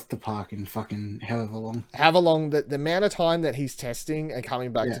he's left the park in fucking however long. However long, the amount of time that he's testing and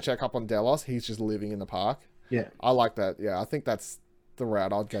coming back to check up on Delos, he's just living in the park. Yeah. I like that. Yeah, I think that's the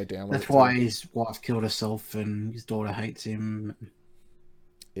route I'd go down with. That's why his wife killed herself and his daughter hates him.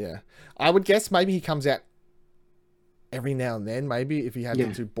 Yeah. I would guess maybe he comes out every now and then, maybe if he had to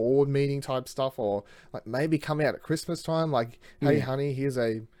do board meeting type stuff, or like maybe come out at Christmas time, like, hey honey, here's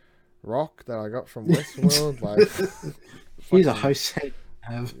a rock that I got from Westworld. Like, here's a host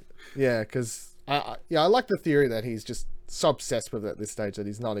have. Yeah, because I like the theory that he's just so obsessed with it at this stage that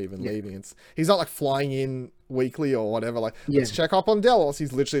he's not even leaving. He's not like flying in weekly or whatever, like, let's check up on Delos.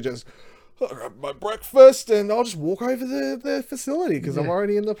 He's literally just, I'll grab my breakfast and I'll just walk over the facility because I'm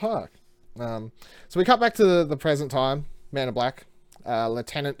already in the park. So we cut back to the present time. Man in Black,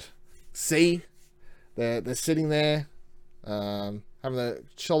 Lieutenant C. They're sitting there, having a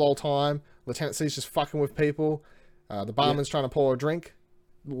chill old time. Lieutenant C's just fucking with people. The barman's trying to pour a drink,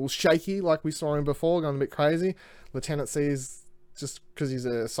 a little shaky like we saw him before, going a bit crazy. Lieutenant C's just because he's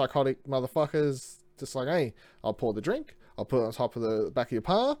a psychotic motherfucker, is just like, hey, I'll pour the drink, I'll put it on top of the back of your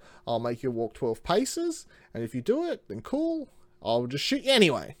palm, I'll make you walk 12 paces, and if you do it, then cool, I'll just shoot you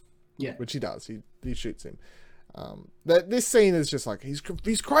anyway. Yeah. Which he does. He shoots him. This scene is just like, he's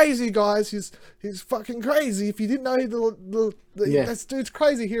crazy, guys. He's fucking crazy. If you didn't know this dude's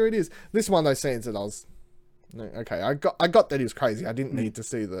crazy, here it is. This one of those scenes that I was, okay, I got that he was crazy. I didn't need to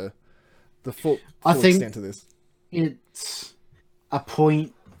see the full extent of this. It's a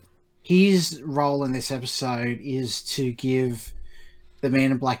point. His role in this episode is to give the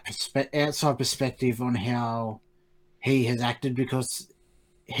Man in Black outside perspective on how he has acted, because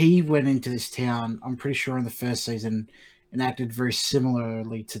he went into this town, I'm pretty sure, in the first season and acted very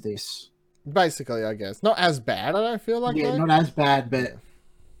similarly to this. Basically, I guess. Not as bad, I don't feel like. Yeah, though. not as bad, but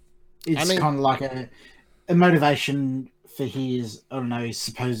it's kind of like a motivation for his, I don't know, his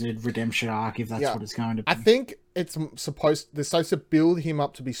supposed redemption arc, if that's what it's going to be. I think they're supposed to build him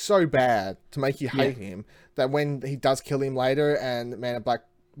up to be so bad to make you hate him that when he does kill him later, and Man in Black,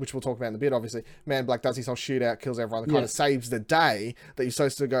 which we'll talk about in a bit, obviously, Man in Black does his whole shootout, kills everyone, that kind of saves the day, that you're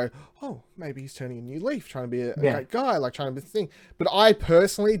supposed to go, oh, maybe he's turning a new leaf, trying to be a great guy, like trying to be the thing. But I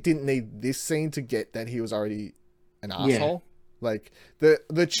personally didn't need this scene to get that he was already an asshole. Like,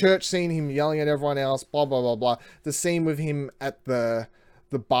 the church scene, him yelling at everyone else, blah, blah, blah, blah. The scene with him at the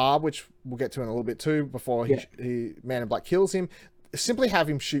bar, which we'll get to in a little bit too, before he Man in Black kills him. Simply have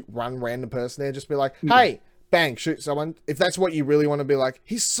him shoot one random person there, just be like, hey, bang, shoot someone. If that's what you really want to be like,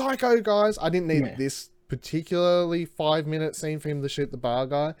 he's psycho, guys. I didn't need this particularly 5-minute scene for him to shoot the bar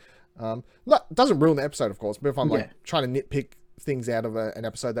guy. Doesn't ruin the episode, of course, but if I'm like trying to nitpick things out of an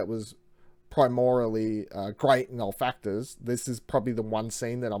episode that was primarily great in all factors, this is probably the one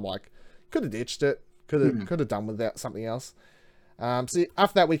scene that I'm like, could have ditched it, could have done without something else. So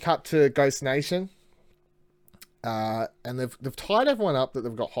after that, we cut to Ghost Nation, and they've tied everyone up that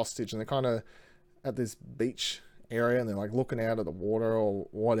they've got hostage, and they're kind of at this beach area, and they're like looking out at the water or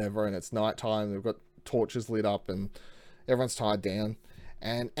whatever, and it's nighttime. They've got torches lit up, and everyone's tied down.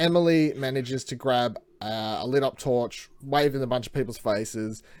 And Emily manages to grab a lit up torch, wave in a bunch of people's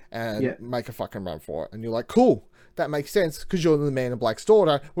faces, and make a fucking run for it. And you're like, cool, that makes sense, because you're the Man in Black's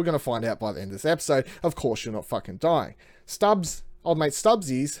daughter. We're going to find out by the end of this episode. Of course, you're not fucking dying. Old mate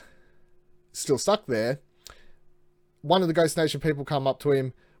Stubbsy's still stuck there. One of the Ghost Nation people come up to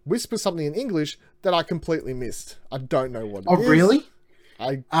him, whisper something in English that I completely missed. I don't know what it is. Oh, really?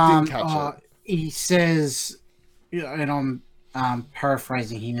 I didn't catch it. He says, and I'm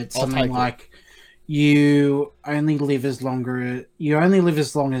paraphrasing him, it's something like, you only live as long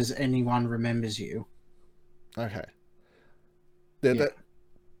as anyone remembers you. Okay.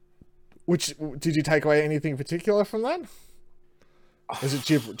 Which, did you take away anything particular from that? Is it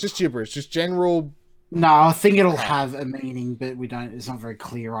just gibberish? Just general... No, I think it'll have a meaning, but it's not very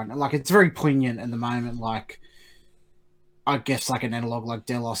clear on it. Like, it's very poignant in the moment, like, I guess like an analog like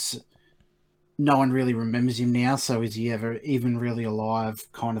Delos, no one really remembers him now, so is he ever even really alive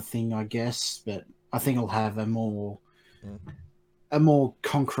kind of thing, I guess. But I think it'll have a more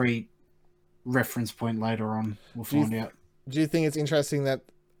concrete reference point later on. We'll find out. Do you think it's interesting that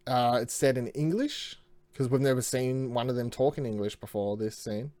it's said in English? Because we've never seen one of them talk in English before this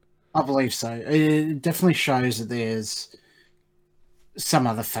scene. I believe so. It definitely shows that there's some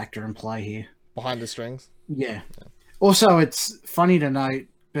other factor in play here. Behind the strings? Yeah. Also, it's funny to note,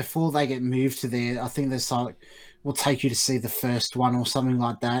 before they get moved to there, I think there's like, we'll take you to see the first one or something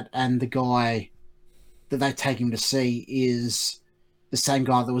like that, and the guy that they take him to see is the same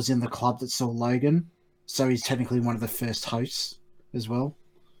guy that was in the club that saw Logan. So he's technically one of the first hosts as well.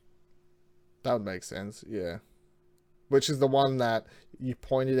 That would make sense, yeah. Which is the one that you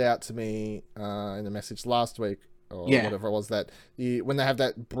pointed out to me in the message last week, or whatever it was, that when they have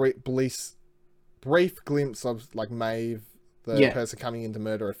that brief glimpse of like Maeve, the person coming in to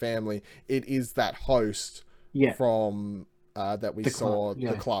murder a family, it is that host from that we saw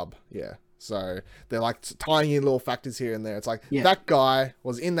the club. Yeah. So they're like tying in little factors here and there. It's like that guy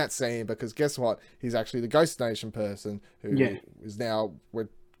was in that scene because guess what? He's actually the Ghost Nation person who is now, we're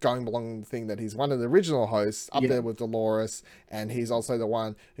going along the thing that he's one of the original hosts up there with Dolores, and he's also the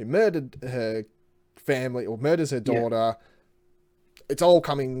one who murdered her family or murders her daughter. It's all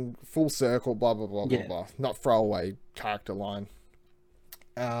coming full circle, blah, blah, blah, blah, blah. Not throwaway character line.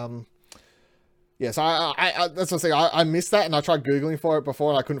 Yes, I that's what I'm saying. I missed that, and I tried Googling for it before,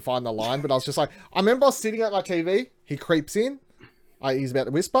 and I couldn't find the line, but I was just like, I remember I was sitting at my TV, he creeps in, he's about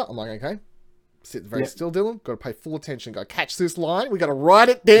to whisper, I'm like, okay, sit very still, Dylan, got to pay full attention, got to catch this line, we got to write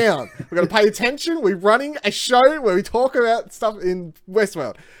it down, we got to pay attention, we're running a show where we talk about stuff in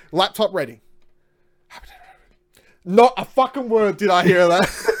Westworld. Laptop ready. Not a fucking word did I hear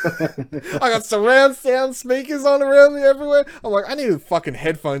that. I got surround sound speakers on around me everywhere. I'm like, I needed fucking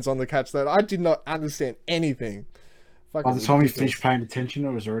headphones on to catch that. I did not understand anything. By the time you finished paying attention,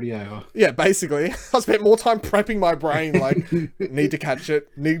 it was already over. Yeah, basically. I spent more time prepping my brain, like, need to catch it,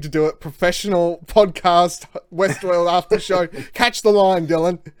 need to do it. Professional podcast, Westworld Aftershow. Catch the line,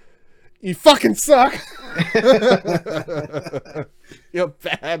 Dylan. You fucking suck. You're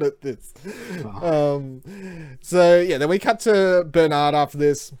bad at this. So, yeah, then we cut to Bernard after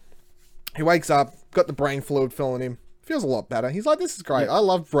this. He wakes up, got the brain fluid filling him. Feels a lot better. He's like, this is great. I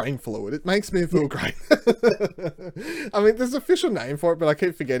love brain fluid. It makes me feel great. I mean, there's an official name for it, but I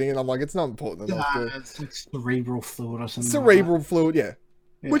keep forgetting it. I'm like, it's not important enough. It's like cerebral fluid or something. Cerebral like fluid, yeah.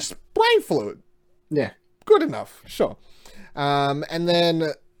 Which is brain fluid. Yeah. Good enough, sure. And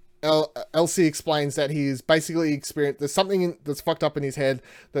then Elsie explains that he's basically experienced, there's something that's fucked up in his head,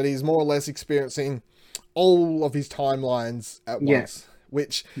 that he's more or less experiencing all of his timelines at once.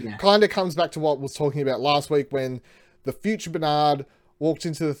 Which kind of comes back to what I was talking about last week when the future Bernard walked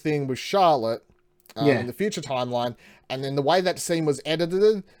into the thing with Charlotte in the future timeline, and then the way that scene was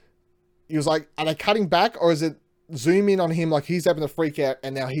edited, he was like, are they cutting back, or is it zoom in on him like he's having a freak out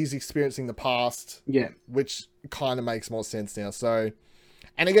and now he's experiencing the past? Yeah. Which kind of makes more sense now. So,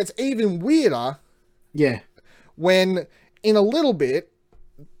 and it gets even weirder when, in a little bit,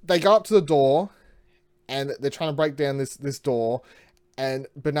 they go up to the door and they're trying to break down this door, and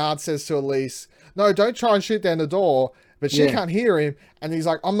Bernard says to Elise, no, don't try and shoot down the door. But she can't hear him. And he's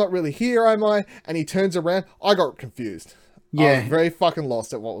like, I'm not really here, am I? And he turns around. I got confused. I was very fucking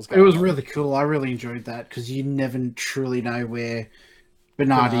lost at what was going on. It was really cool. I really enjoyed that because you never truly know where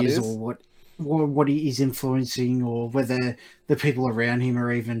Bernard is or what he is influencing, or whether the people around him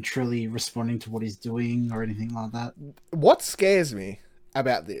are even truly responding to what he's doing or anything like that. What scares me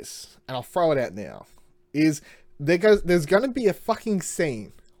about this, and I'll throw it out now, is there's going to be a fucking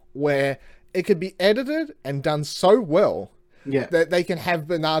scene where it could be edited and done so well that they can have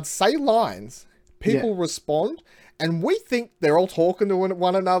Bernard say lines, people respond, and we think they're all talking to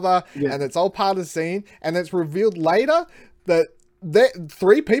one another, and it's all part of the scene, and it's revealed later that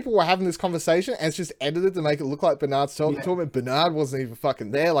three people were having this conversation, and it's just edited to make it look like Bernard's talking to him, and Bernard wasn't even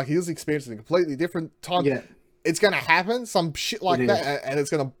fucking there. Like, he was experiencing a completely different time. It's going to happen, some shit like that, and it's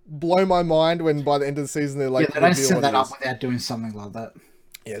going to blow my mind when by the end of the season they're like... they don't set that up without doing something like that.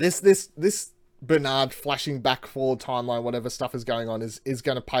 Yeah, this Bernard flashing back forward timeline, whatever stuff is going on, is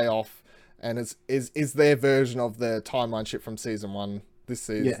going to pay off, and is their version of the timeline shit from season 1 this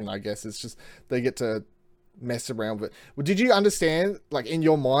season, I guess. It's just, they get to mess around with it. Well, did you understand, like, in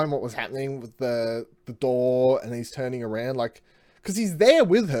your mind what was happening with the door and he's turning around? Like, because he's there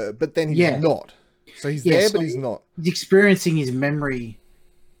with her, but then he's not. So he's there, but he's not. He's experiencing his memory,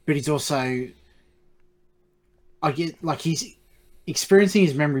 but he's also... he's experiencing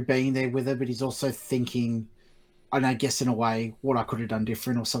his memory being there with her, but he's also thinking, I guess in a way, what I could have done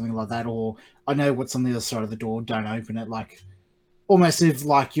different or something like that, or I know what's on the other side of the door, don't open it. Like, almost if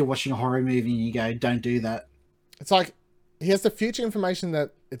like you're watching a horror movie and you go, don't do that. It's like, he has the future information that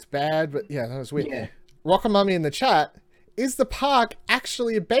it's bad, but that was weird. Yeah. Rocker Mummy in the chat, is the park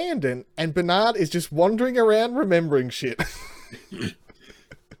actually abandoned and Bernard is just wandering around remembering shit?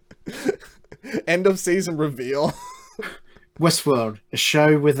 End of season reveal. Westworld, a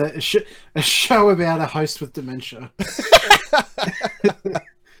show with a show about a host with dementia.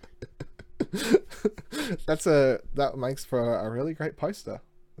 That makes for a really great poster.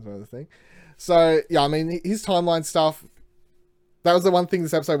 Another thing. So I mean, his timeline stuff. That was the one thing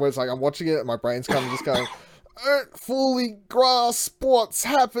this episode where it's like I'm watching it and my brain's kind of just going, I don't fully grasp what's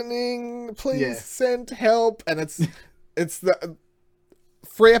happening. Please send help. And it's the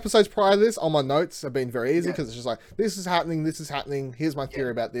 3 episodes prior to this on my notes have been very easy because it's just like, this is happening. Here's my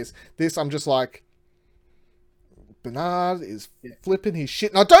theory about this. I'm just like, Bernard is flipping his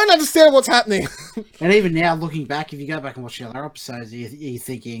shit and I don't understand what's happening. And even now, looking back, if you go back and watch the other episodes, you're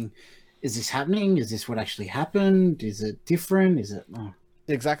thinking, is this happening? Is this what actually happened? Is it different? Is it... Oh.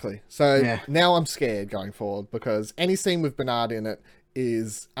 Exactly. So now I'm scared going forward because any scene with Bernard in it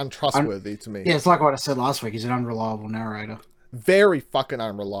is untrustworthy to me. Yeah, it's like what I said last week. He's an unreliable narrator. Very fucking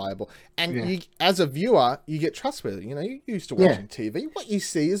unreliable. And you, as a viewer, you get trustworthy. You know, you're used to watching TV. What you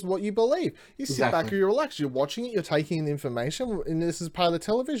see is what you believe. You sit back and you relax. You're watching it. You're taking in the information. And this is part of the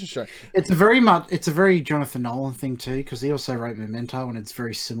television show. It's a very Jonathan Nolan thing too, because he also wrote Memento, and it's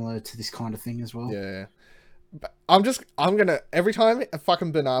very similar to this kind of thing as well. Yeah. But I'm gonna, every time a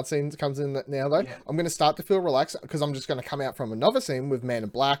fucking Bernard scene comes in now though, I'm gonna start to feel relaxed because I'm just gonna come out from another scene with Man in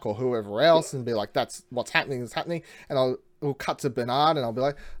Black or whoever else and be like, that's what's happening is happening. And we'll cut to Bernard and I'll be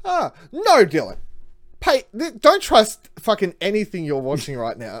like, no, Dylan, Don't trust fucking anything you're watching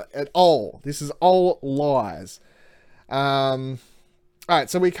right now at all. This is all lies. All right,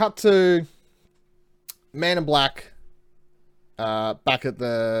 so we cut to Man in Black back at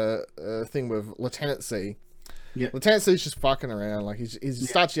the thing with Lieutenant C. Yeah. Lieutenant C's just fucking around. Like, he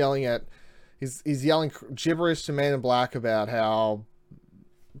starts yelling at... He's yelling gibberish to Man in Black about how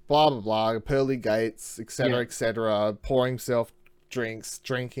blah, blah, blah, pearly gates, etc., pouring himself drinks,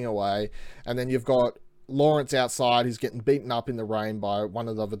 drinking away. And then you've got Lawrence outside. He's getting beaten up in the rain by one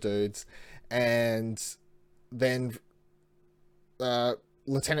of the other dudes. And then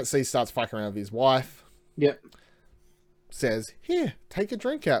Lieutenant C starts fucking around with his wife. Yep. Says, here, take a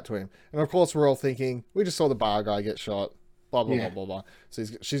drink out to him. And of course, we're all thinking, we just saw the bar guy get shot. Blah, blah, blah, blah, blah. So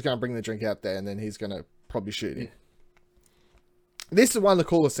she's going to bring the drink out there, and then he's going to probably shoot him. This is one of the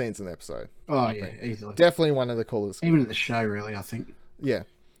coolest scenes in the episode. Oh, yeah, easily. Definitely one of the coolest. Even in the show, really, I think. Yeah.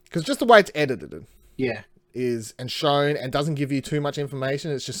 Because just the way it's edited is and shown and doesn't give you too much information.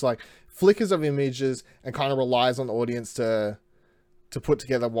 It's just like flickers of images and kind of relies on the audience to put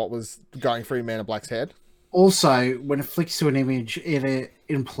together what was going through Man in Black's head. Also, when it flicks to an image, it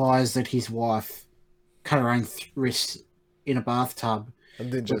implies that his wife cut her own wrist in a bathtub.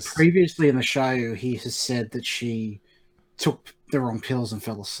 And then just... Previously in the show, he has said that she took the wrong pills and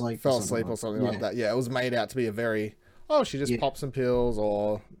fell asleep. Or something like that. Yeah, it was made out to be a very... Oh, she just popped some pills,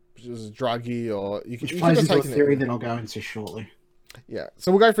 or she was druggy, or... Which plays into a theory that I'll go into shortly. Yeah,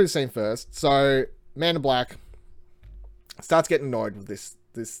 so we'll go through the scene first. So, Man in Black starts getting annoyed with this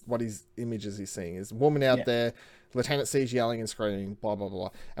what his images he's seeing. There's a woman out there, Lieutenant C's yelling and screaming, blah, blah, blah.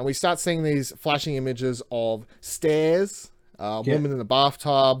 And we start seeing these flashing images of stairs, woman in the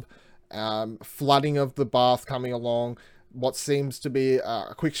bathtub, flooding of the bath coming along, what seems to be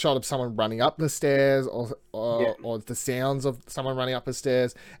a quick shot of someone running up the stairs, or the sounds of someone running up the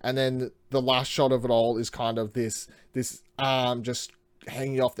stairs. And then the last shot of it all is kind of this arm just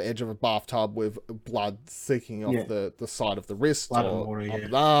hanging off the edge of a bathtub with blood seeking off the side of the wrist, blood or water, of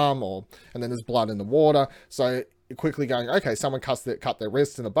the arm, and then there's blood in the water. So quickly going, okay, someone cut their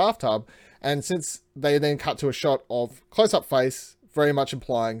wrist in the bathtub. And since they then cut to a shot of close-up face, very much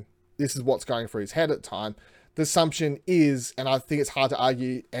implying this is what's going through his head at the time, the assumption is, and I think it's hard to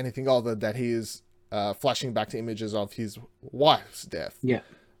argue anything other, that he is flashing back to images of his wife's death. Yeah.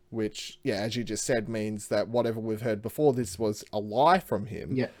 Which, as you just said, means that whatever we've heard before this was a lie from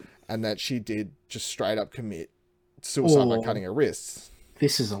him. Yeah. And that she did just straight up commit suicide by cutting her wrists.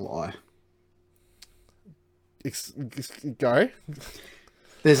 This is a lie. Go.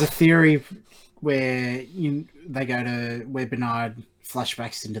 There's a theory where they go to where Bernard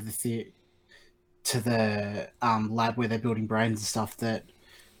flashbacks into the lab where they're building brains and stuff, that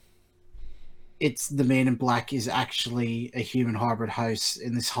it's the Man in Black is actually a human hybrid host,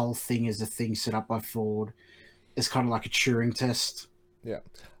 and this whole thing is a thing set up by Ford. It's kind of like a Turing test. Yeah.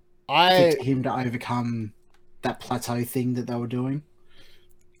 For him to overcome that plateau thing that they were doing.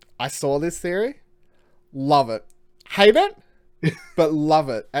 I saw this theory. Love it. Hate it, but love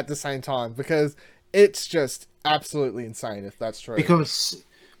it at the same time, because it's just absolutely insane if that's true. Because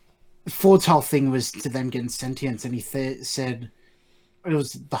Ford's whole thing was to them getting sentience, and he said it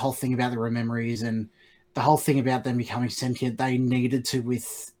was the whole thing about their memories and the whole thing about them becoming sentient. They needed to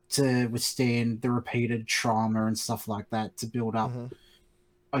withstand the repeated trauma and stuff like that to build up,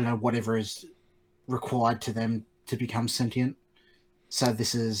 I don't know, whatever is required to them to become sentient. So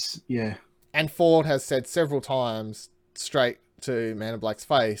this is, And Ford has said several times straight to Man in Black's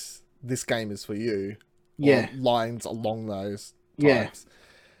face, this game is for you. Yeah. Or lines along those types.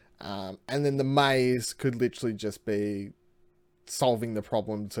 And then the maze could literally just be solving the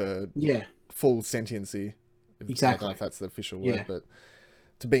problem to full sentiency. Exactly. I don't know if that's the official word, but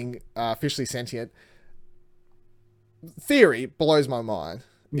to being officially sentient. Theory blows my mind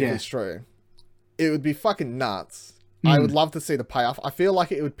if it's true. It would be fucking nuts. I would love to see the payoff. I feel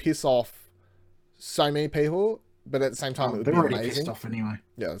like it would piss off so many people, but at the same time, it would be amazing. Pissed off anyway.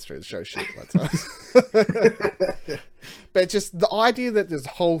 Yeah, that's true. The show shit. But just the idea that this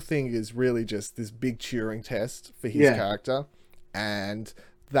whole thing is really just this big Turing test for his character, and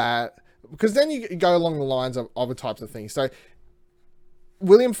that, because then you go along the lines of other types of things. So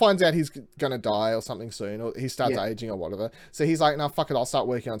William finds out he's going to die or something soon, or he starts aging or whatever. So he's like, no, fuck it. I'll start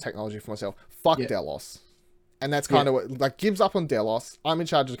working on technology for myself. Fuck Delos. And that's kind of what, like, gives up on Delos. I'm in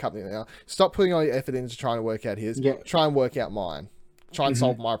charge of the company now. Stop putting all your effort into trying to work out his. Try and work out mine. Try and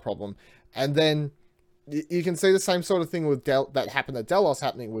solve my problem. And then you can see the same sort of thing with that happened at Delos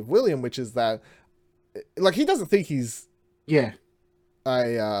happening with William, which is that, like, he doesn't think he's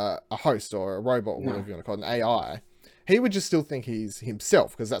a host or a robot or whatever you want to call it, an AI. he would just still think he's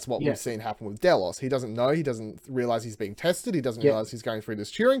himself, because that's what we've seen happen with Delos. He doesn't know. He doesn't realize he's being tested. He doesn't realize he's going through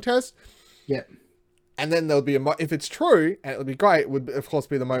this Turing test. Yeah. And then there'll be if it's true, and it would be great, it would of course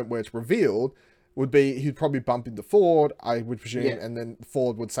be the moment where it's revealed, would be he'd probably bump into Ford, I would presume, and then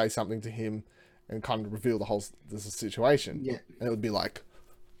Ford would say something to him and kind of reveal the whole situation. Yeah. And it would be like,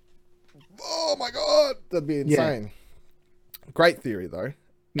 oh my God, that'd be insane. Yeah. Great theory though.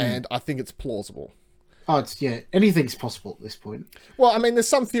 And I think it's plausible. Oh, anything's possible at this point. Well, I mean, there's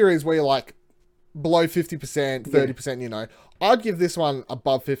some theories where you're like below 50%, 30%, you know. I'd give this one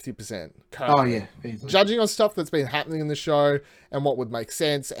above 50%. Oh, yeah. Easily. Judging on stuff that's been happening in the show and what would make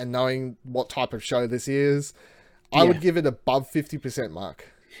sense and knowing what type of show this is, I would give it above 50% mark.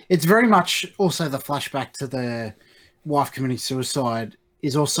 It's very much also the flashback to the wife committing suicide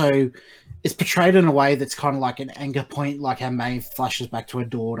is also, it's portrayed in a way that's kind of like an anger point, like how Maeve flashes back to her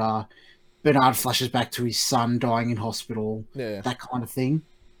daughter, Bernard flashes back to his son dying in hospital, that kind of thing.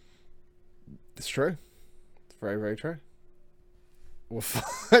 It's true. It's very, very true. No,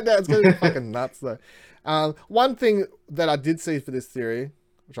 it's going to be fucking nuts, though. One thing that I did see for this theory,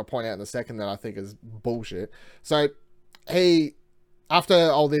 which I'll point out in a second, that I think is bullshit. So, after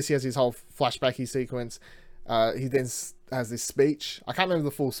all this, he has his whole flashbacky sequence. He then has this speech. I can't remember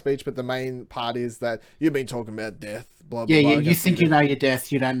the full speech, but the main part is that you've been talking about death, blah, blah, blah. Yeah, you think you know your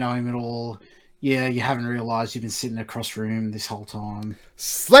death, you don't know him at all. Yeah, you haven't realised you've been sitting across room this whole time.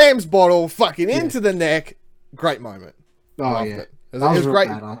 Slams bottle fucking into the neck. Great moment. Oh, yeah. It was great.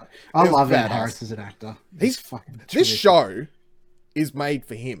 I love Ed Harris as an actor. He's fucking this show is made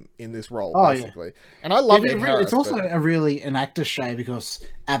for him in this role, basically. Yeah. And I love Ed Harris. It's also an actor show because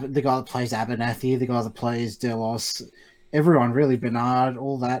the guy that plays Abernathy, the guy that plays Delos, everyone really, Bernard,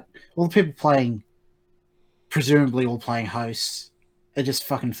 all the people playing, presumably all playing hosts, are just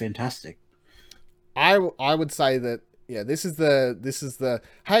fucking fantastic. I would say that this is the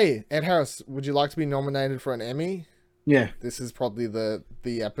hey, Ed Harris, would you like to be nominated for an Emmy? Yeah, this is probably the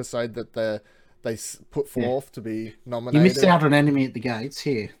episode that they put forth to be nominated. You missed out on Enemy at the Gates.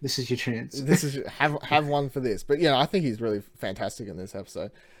 Here, this is your chance. This is have one for this. But I think he's really fantastic in this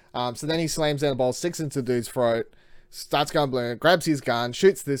episode. So then he slams down the ball, sticks into the dude's throat, starts going blue, grabs his gun,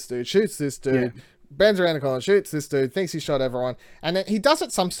 shoots this dude, bends around the corner, shoots this dude, thinks he shot everyone, and then he does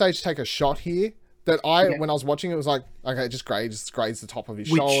at some stage take a shot here. That when I was watching it, was like, okay, just grades the top of his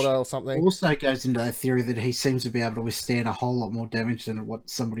shoulder or something. Also goes into a theory that he seems to be able to withstand a whole lot more damage than what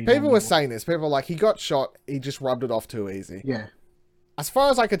somebody. People were saying this. People were like, he got shot, he just rubbed it off too easy. Yeah. As far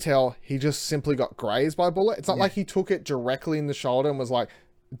as I could tell, he just simply got grazed by a bullet. It's not like he took it directly in the shoulder and was like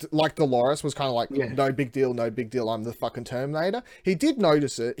Dolores was kind of like, no big deal, I'm the fucking Terminator. He did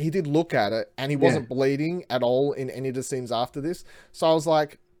notice it, he did look at it, and he wasn't bleeding at all in any of the scenes after this. So I was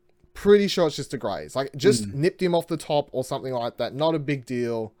like, pretty sure it's just a graze, like just nipped him off the top or something like that. Not a big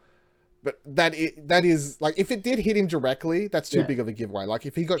deal, but that is like, if it did hit him directly, that's too big of a giveaway. Like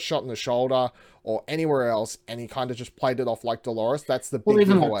if he got shot in the shoulder or anywhere else and he kind of just played it off like Dolores, that's the big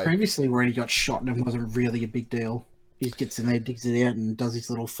even giveaway. Like previously where he got shot and it wasn't really a big deal. He just gets in there, digs it out, and does his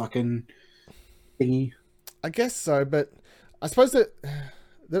little fucking thingy. I guess so, but I suppose that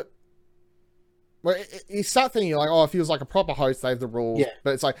well, you start thinking like, oh, if he was like a proper host, they have the rules. Yeah.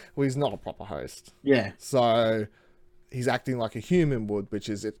 But it's like, well, he's not a proper host. Yeah. So he's acting like a human would, which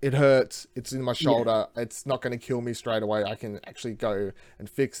is it hurts. It's in my shoulder. Yeah. It's not going to kill me straight away. I can actually go and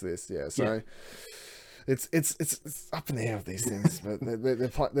fix this. Yeah. So it's up in the air of these things, but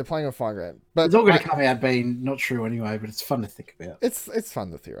they're playing a fine game. But it's all going to come out being not true anyway. But it's fun to think about. It's fun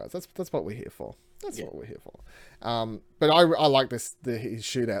to theorize. That's what we're here for. That's what we're here for. But I like his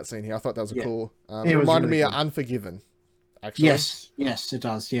shootout scene here. I thought that was cool. It reminded me of Unforgiven, actually. Yes, it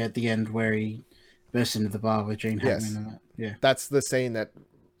does. Yeah, at the end where he bursts into the bar with Gene Hackman and that. Yeah. That's the scene that,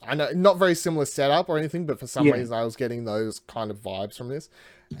 I know, not very similar setup or anything, but for some reason I was getting those kind of vibes from this.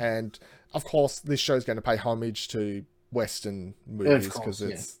 And, of course, this show's going to pay homage to Western movies because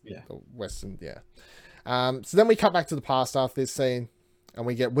it's Western, so then we cut back to the past after this scene. And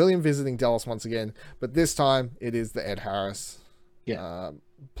we get William visiting Delos once again, but this time it is the Ed Harris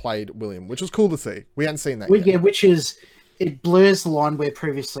played William, which was cool to see. We hadn't seen that yet. Yeah, which is, it blurs the line where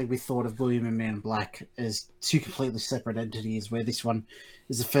previously we thought of William and Man in Black as two completely separate entities, where this one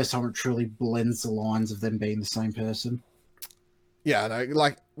is the first time it truly blends the lines of them being the same person. Yeah, no,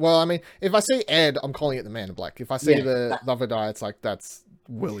 like, well, I mean, if I see Ed, I'm calling it the Man in Black. If I see the other guy, it's like, that's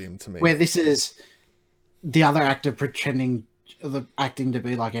William to me. Where this is the other actor acting to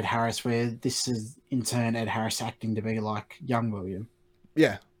be like Ed Harris, where this is in turn Ed Harris acting to be like young William.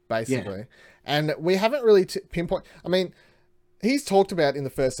 Yeah, basically. Yeah. And we haven't really pinpoint. I mean, he's talked about in the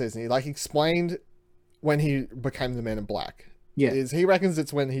first season. He explained when he became the Man in Black. Yeah. Is he reckons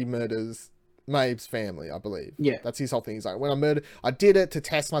it's when he murders Maeve's family, I believe. Yeah. That's his whole thing. He's like, when I did it to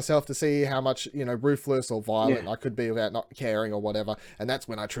test myself to see how much, ruthless or violent I could be without not caring or whatever. And that's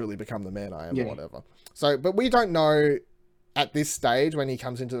when I truly become the man I am or whatever. So, but we don't know at this stage when he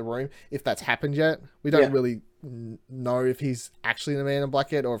comes into the room if that's happened yet. We don't really know if he's actually the Man in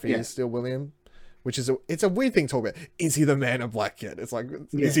Black yet or if he is still William, which is it's a weird thing to talk about. Is he the Man in Black yet? It's like,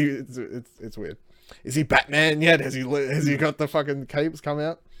 is he, it's weird. Is he Batman yet? Has he got the fucking capes come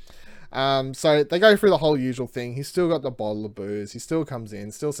out? So they go through the whole usual thing. He's still got the bottle of booze. He still comes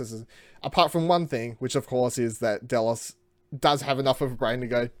in, still says, apart from one thing, which of course is that Delos does have enough of a brain to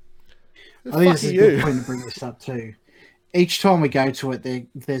go, I think it's a good point to bring this up too. Each time we go to it,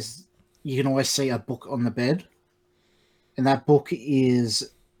 you can always see a book on the bed. And that book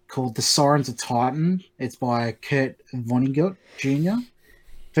is called The Sirens of Titan. It's by Kurt Vonnegut Jr.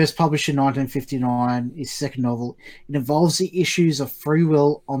 First published in 1959, his second novel. It involves the issues of free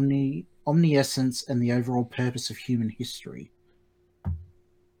will, omniscience, and the overall purpose of human history.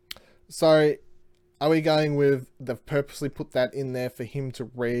 So, are we going with they've purposely put that in there for him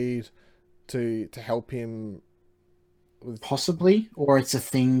to read to help him? Possibly, or it's a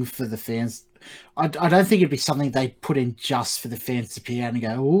thing for the fans. I don't think it'd be something they put in just for the fans to peer out and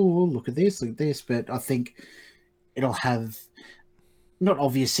go, oh, look at this. But I think it'll have not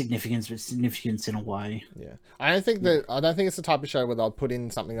obvious significance, but significance in a way. Yeah, I don't think it's the type of show where they'll put in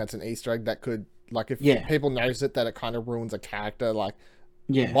something that's an Easter egg that could, like, if people notice it, that it kind of ruins a character. Like,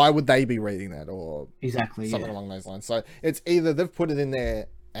 why would they be reading that or something along those lines? So it's either they've put it in there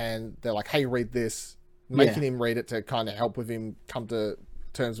and they're like, hey, read this, making him read it to kind of help with him come to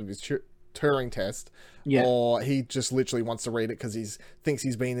terms with his Turing test, or he just literally wants to read it because he thinks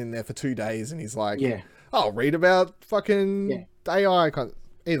he's been in there for 2 days and he's like, I'll read about fucking AI.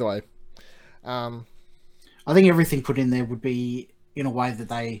 Either way, I think everything put in there would be in a way that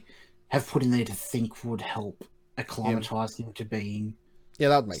they have put in there to think would help acclimatize him to being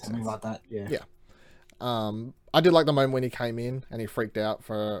that would make something sense like that. I did like the moment when he came in and he freaked out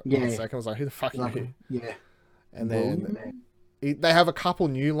for 1 second. I was like, who the fuck are you? And then they have a couple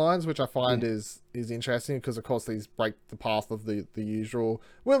new lines, which I find is interesting because, of course, these break the path of the usual,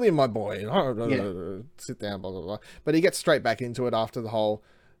 William, my boy, sit down, blah, blah, blah. But he gets straight back into it after the whole,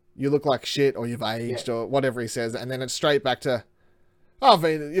 you look like shit or you've aged or whatever he says. And then it's straight back to, oh,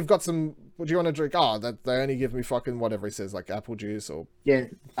 you've got some, what do you want to drink? Oh, that they only give me fucking whatever he says, like apple juice or...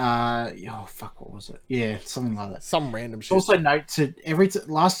 what was it? Yeah, something like that. Some random shit. Also note to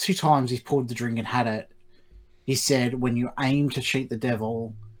last 2 times he's poured the drink and had it, he said, when you aim to cheat the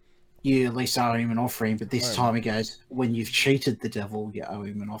devil, you at least owe him an offering. But this time he goes, when you've cheated the devil, you owe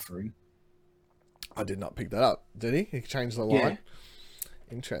him an offering. I did not pick that up. Did he? He changed the line? Yeah.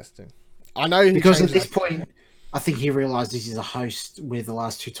 Interesting. I know because at this point, I think he realizes he's a host where the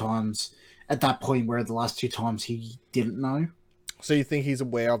last 2 times, at that point where the last 2 times he didn't know. So you think he's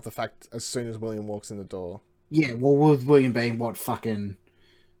aware of the fact as soon as William walks in the door? Yeah, well, with William being I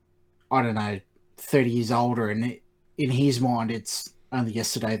don't know, 30 years older, and in his mind it's only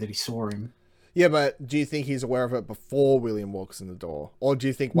yesterday that he saw him. Yeah, but do you think he's aware of it before William walks in the door? Or do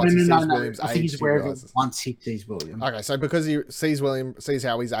you think once he sees William's age, I think he's aware of it once he sees William. Okay, so because he sees William, sees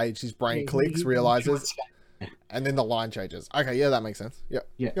how he's aged, his brain clicks, realizes, and then the line changes. Okay, yeah, that makes sense. Yep.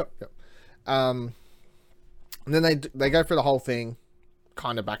 And then they go through the whole thing,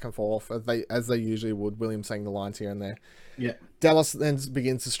 kind of back and forth, as they usually would, William saying the lines here and there. Yeah. Dallas then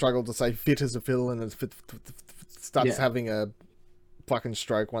begins to struggle to say fit as a fiddle and starts having a fucking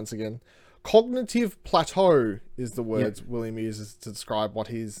stroke once again. Cognitive plateau is the words William uses to describe what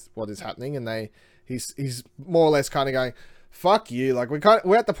is happening, and he's more or less kind of going, fuck you, like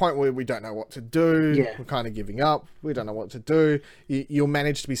we're at the point where we don't know what to do. We're kind of giving up. We don't know what to do. You'll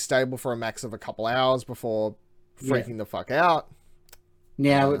manage to be stable for a max of a couple hours before freaking the fuck out.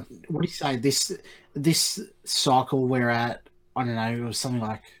 Now, what do you say? This cycle we're at, I don't know, it was something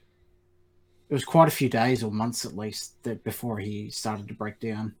like, it was quite a few days or months at least that before he started to break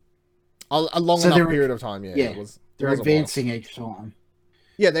down. A long enough period of time, they're advancing each time.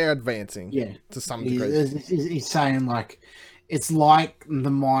 Yeah, they're advancing. Yeah, to some degree. He's saying like, it's like the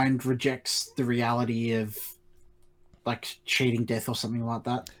mind rejects the reality of like cheating death or something like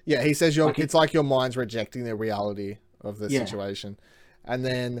that. Yeah, he says it's like your mind's rejecting the reality of the situation. And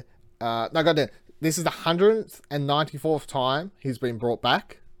then, this is the 194th time he's been brought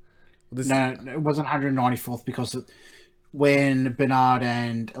back. No, it wasn't 194th because when Bernard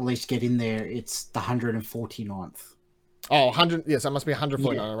and Elise get in there, it's the 149th. Oh, 100. Yes, that must be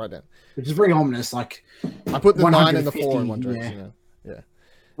 149. I write down. Which is very ominous. Like, I put the 9 and the 4 in one direction. Yeah.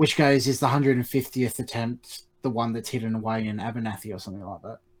 which goes, is the 150th attempt the one that's hidden away in Abernathy or something like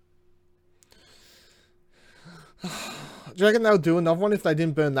that? Do you reckon they'll do another one if they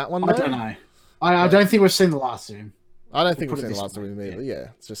didn't burn that one? I don't know. I don't think we've seen the last of him. I don't think we've seen the last of him either. Yeah,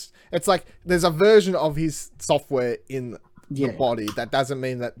 it's like there's a version of his software in the body. That doesn't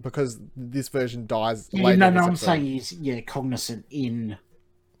mean that because this version dies later. No, I'm saying he's cognizant in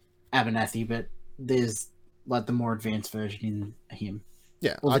Abernathy, but there's like the more advanced version in him.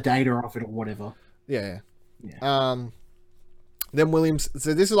 Yeah, or the data of it or whatever. Yeah. Then Williams.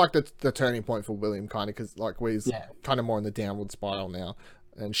 So this is like the turning point for William, kind of, because like he's kind of more in the downward spiral now,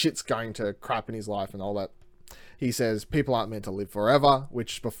 and shit's going to crap in his life and all that. He says people aren't meant to live forever,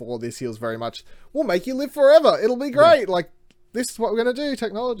 which before this he was very much, we'll make you live forever. It'll be great. Like, this is what we're going to do.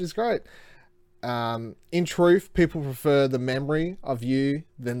 Technology's great. In truth, people prefer the memory of you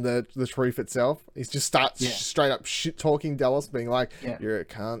than the truth itself. He just starts straight up shit talking Dallas, being like, you're a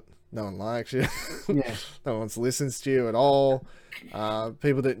cunt. No one likes you. No one listens to you at all.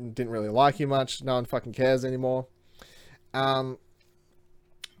 People didn't really like you much. No one fucking cares anymore. Man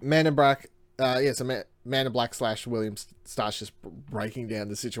in Black, Man in Black / Williams starts just breaking down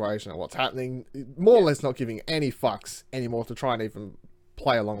the situation and what's happening, more or less not giving any fucks anymore to try and even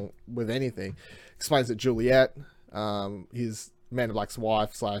play along with anything. Explains that Juliet, his Man in Black's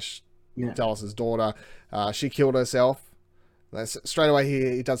wife / Dallas's daughter, she killed herself. Straight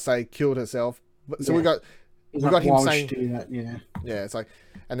away he does say killed herself. So we got him saying, do that? It's like,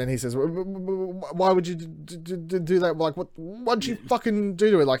 and then he says, why would you do that? Like, what'd you fucking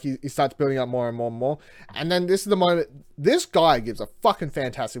do to it? Like, he starts building up more and more and more. And then this is the moment, this guy gives a fucking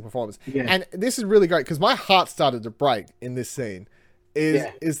fantastic performance. And this is really great because my heart started to break in this scene.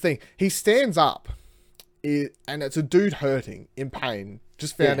 He stands up and it's a dude hurting in pain.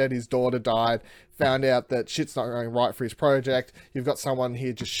 Just found out his daughter died, found out that shit's not going right for his project. You've got someone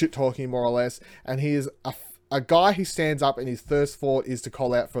here just shit talking more or less. And he is a guy who stands up and his first thought is to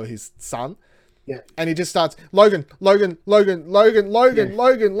call out for his son. And he just starts, Logan. Like,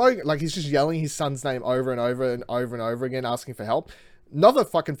 he's just yelling his son's name over and over and over and over again, asking for help. Another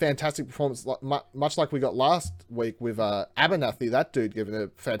fucking fantastic performance, much like we got last week with Abernathy, that dude giving a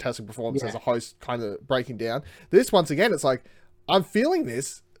fantastic performance as a host, kind of breaking down. This, once again, it's like, I'm feeling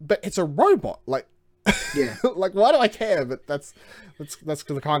this, but it's a robot. Like, like, why do I care? But that's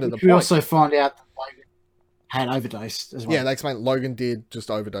the kind of the point. We also find out that Logan had overdosed as well. Yeah, they explain Logan did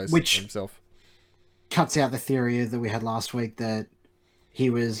just overdose himself. Cuts out the theory that we had last week that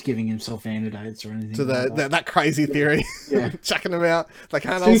he was giving himself antidotes or anything. To that crazy theory. Chucking them out. They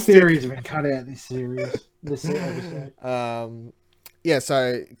can't all Two theories have been cut out this series. This episode.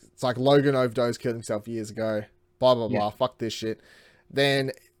 So it's like Logan overdosed, killed himself years ago. Blah, blah, blah. Fuck this shit. Then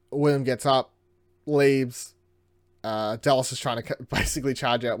William gets up, leaves. Dallas is trying to basically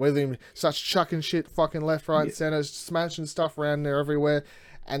charge out with him. Starts chucking shit fucking left, right, and center, smashing stuff around there everywhere.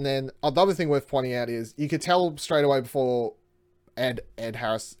 And then the other thing worth pointing out is you could tell straight away before Ed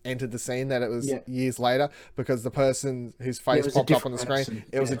Harris entered the scene that it was years later, because the person whose face popped up on the screen,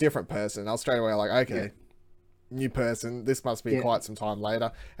 it was a different person. I was straight away like, okay, new person. This must be quite some time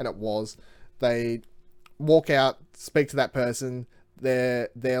later. And it was. They walk out, speak to that person. They're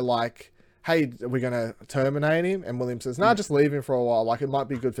like, hey, are we going to terminate him? And William says, no, just leave him for a while. Like, it might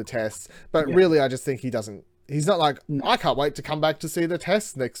be good for tests. But really, I just think he's not like, I can't wait to come back to see the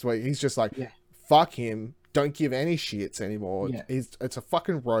tests next week. He's just like, fuck him. Don't give any shits anymore. It's a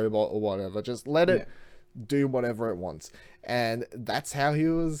fucking robot or whatever. Just let it do whatever it wants. And that's how he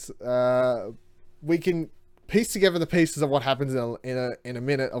was. We can piece together the pieces of what happens in a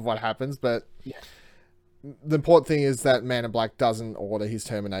minute of what happens, but the important thing is that Man in Black doesn't order his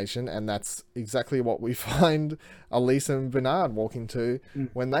termination, and that's exactly what we find Elise and Bernard walking to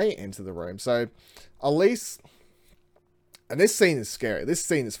when they enter the room. So Elise, and this scene is scary. This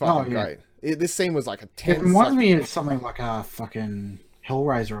scene is fucking great. This scene was like a tense. It reminds me of something like a fucking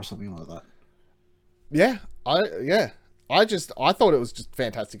Hellraiser or something like that. I thought it was just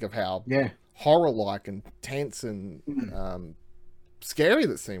fantastic of how horror-like and tense and scary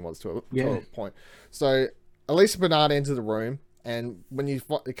that scene was to a point. So Elisa Bernard enters the room, and when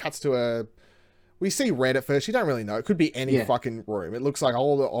it cuts to we see red at first. You don't really know. It could be any fucking room. It looks like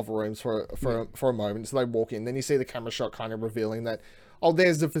all the other rooms for a moment. So they walk in. Then you see the camera shot kind of revealing that, oh,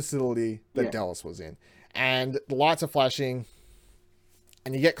 there's the facility that Dallas was in. And the lights are flashing,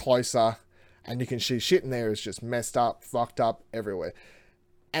 and you get closer, and you can see shit in there is just messed up, fucked up everywhere.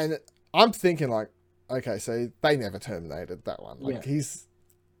 And I'm thinking like, okay, so they never terminated that one. Like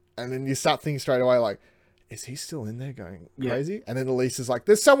and then you start thinking straight away like, is he still in there going crazy? And then Elisa's like,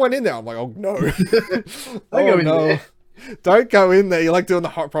 there's someone in there. I'm like, oh no. No. Don't go in there. You're like doing the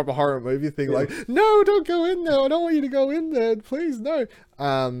proper horror movie thing. Like, no, don't go in there. I don't want you to go in there. Please, no.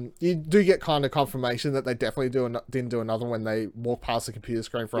 You do get kind of confirmation that they definitely didn't do another when they walk past the computer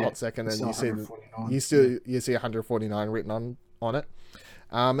screen for a hot second, and you see 149 written on it.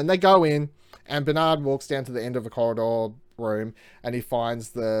 And they go in, and Bernard walks down to the end of a corridor room, and he finds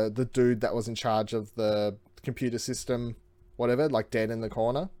the dude that was in charge of the computer system, whatever, like dead in the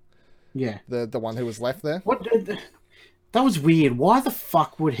corner. Yeah, the one who was left there. What? That was weird. Why the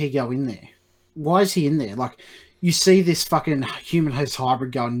fuck would he go in there? Why is he in there? Like, you see this fucking human host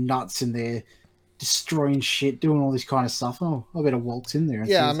hybrid going nuts in there, destroying shit, doing all this kind of stuff. Oh, I better waltz in there and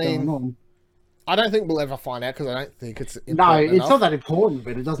see what's going on. I don't think we'll ever find out because I don't think it's important No, it's enough. not that important,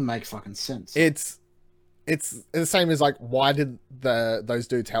 but it doesn't make fucking sense. It's the same as like, why did those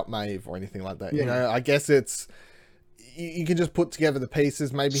dudes help Maeve or anything like that? Yeah. You know, I guess it's you can just put together the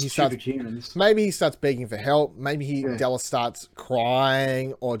pieces. Maybe he starts begging for help. Maybe Della starts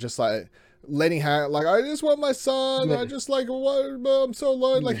crying, or just like letting her, like, I just want my son. I just like, I'm so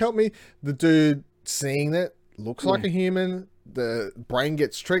alone. Like, help me. The dude seeing it looks like a human. The brain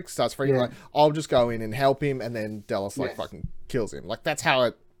gets tricked, starts freaking like, I'll just go in and help him, and then Dallas like fucking kills him. Like, that's how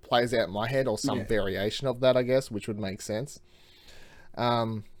it plays out in my head, or some variation of that, I guess, which would make sense.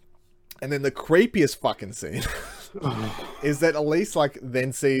 And then the creepiest fucking scene is that Elise like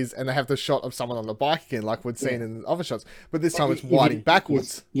then sees, and they have the shot of someone on the bike again, like we'd seen in the other shots, but this time it's winding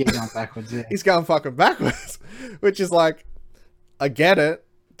backwards. Going backwards. He's going fucking backwards, which is like, I get it,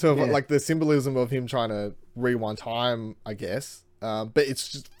 to like the symbolism of him trying to rewind time, I guess. But it's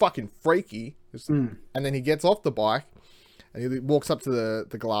just fucking freaky. And then he gets off the bike and he walks up to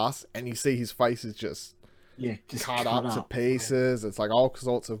the glass, and you see his face is just cut up to pieces. It's like all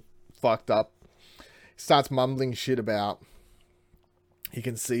sorts of fucked up. He starts mumbling shit about he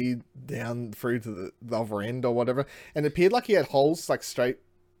can see down through to the other end or whatever, and it appeared like he had holes like straight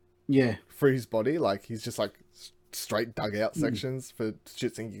through his body, like he's just like straight dug out sections for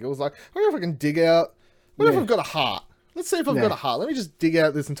shits and giggles. Like, I wonder if I can dig out, what if I've got a heart? Let's see if I've got a heart. Let me just dig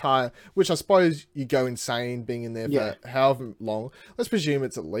out this entire, which I suppose you go insane being in there for however long. Let's presume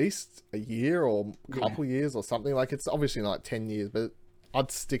it's at least a year or a couple years or something. Like, it's obviously not 10 years, but I'd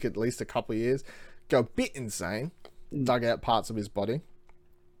stick at least a couple of years. Go a bit insane. Dug out parts of his body.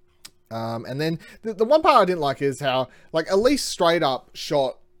 And then the one part I didn't like is how, like, Elise straight up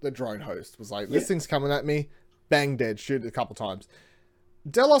shot the drone host. Was like, this thing's coming at me. Bang, dead. Shoot it a couple times.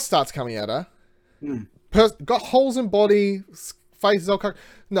 Delos starts coming at her. Got holes in body. Face is all cocked.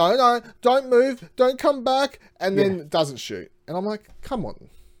 No, don't move. Don't come back. And then doesn't shoot. And I'm like, come on.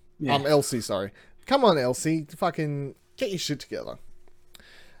 Elsie, sorry. Come on, Elsie. Fucking get your shit together.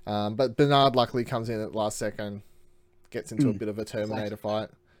 But Bernard luckily comes in at the last second, gets into a bit of a Terminator fight,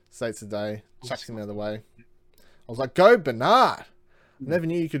 saves the day, chucks him out of the way. I was like, go Bernard! I never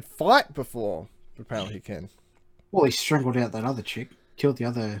knew you could fight before. But apparently he can. Well, he strangled out that other chick, killed the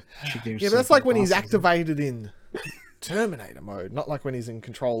other chick. Yeah, but that's like when he's activated in Terminator mode, not like when he's in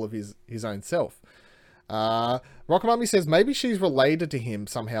control of his own self. Rocket Mummy says maybe she's related to him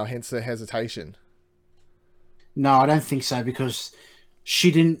somehow, hence the hesitation. No, I don't think so, because she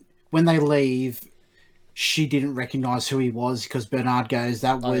didn't, when they leave, she didn't recognize who he was, because Bernard goes,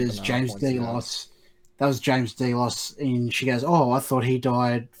 that was James Delos. That was James Delos. And she goes, oh, I thought he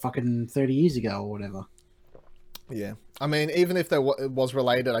died fucking 30 years ago or whatever. Yeah. I mean, even if it was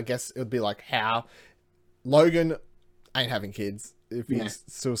related, I guess it would be like how Logan ain't having kids. If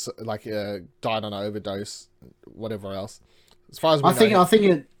he's like died on an overdose, whatever else. As far as we know, I think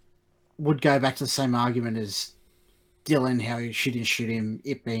it would go back to the same argument as Dylan, how she didn't shoot him,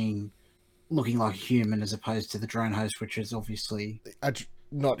 it being looking like a human as opposed to the drone host, which is obviously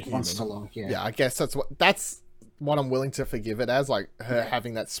not human. Wants to like, yeah, I guess that's what I'm willing to forgive it as, like her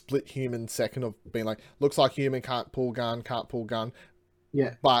having that split human second of being like, looks like human, can't pull gun.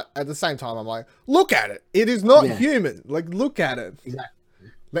 Yeah. But at the same time, I'm like, look at it. It is not human. Like, look at it. Exactly.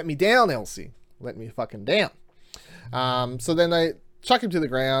 Let me down, Elsie. Let me fucking down. So then they chuck him to the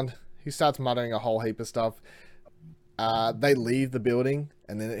ground. He starts muttering a whole heap of stuff. They leave the building,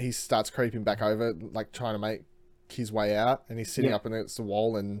 and then he starts creeping back over, like trying to make his way out. And he's sitting up against the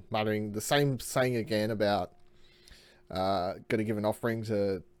wall and muttering the same saying again about gonna give an offering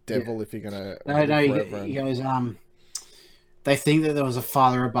to devil if you're gonna. No, he goes. They think that there was a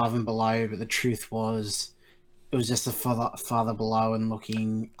father above and below, but the truth was, it was just a father below, and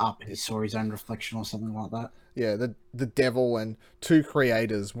looking up, he saw his own reflection or something like that. Yeah, the devil and two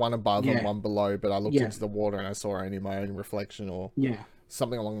creators, one above and one below, but I looked into the water and I saw only my own reflection or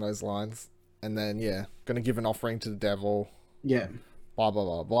something along those lines. And then, going to give an offering to the devil. Yeah. Blah, blah,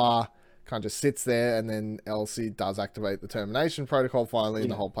 blah, blah. kind of just sits there, and then Elsie does activate the termination protocol finally,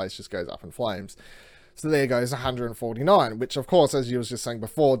 and the whole place just goes up in flames. So there goes 149, which of course, as you was just saying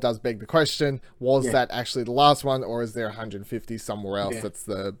before, does beg the question, was that actually the last one, or is there 150 somewhere else that's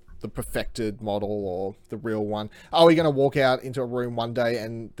the perfected model or the real one? Are we going to walk out into a room one day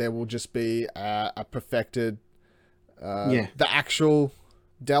and there will just be a perfected, the actual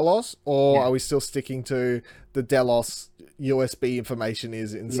Delos, or are we still sticking to the Delos USB information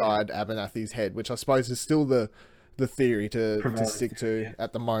is inside Abernathy's head, which I suppose is still the theory to stick to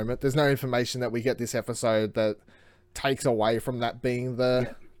at the moment. There's no information that we get this episode that takes away from that being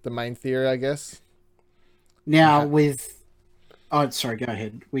the main theory, I guess. Now with... Oh, sorry, go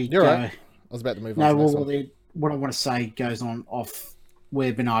ahead. You're right. I was about to move on to this one. What I want to say goes on off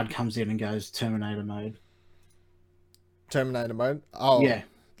where Bernard comes in and goes Terminator mode. Terminator mode? Oh, yeah.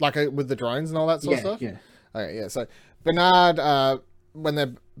 Like with the drones and all that sort of stuff? Yeah. Okay, yeah. So Bernard, when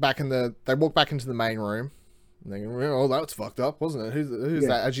they're back they walk back into the main room. And they go, oh, that was fucked up, wasn't it? Who's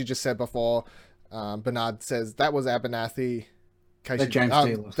that? As you just said before, Bernard says that was Abernathy.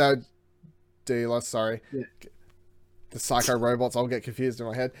 James Delos, sorry. Yeah. The psycho robots, I'll get confused in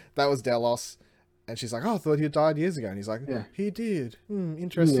my head. That was Delos. And she's like, oh, I thought he died years ago. And he's like, he did.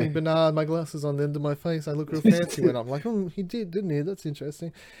 Interesting. Bernard, my glasses on the end of my face. I look real fancy when I'm like, he did, didn't he? That's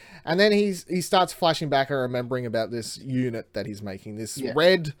interesting. And then he starts flashing back and remembering about this unit that he's making. This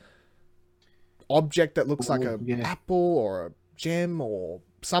red object that looks like an apple or a gem or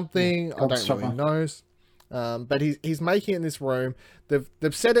something. I don't really know. But he's making it in this room.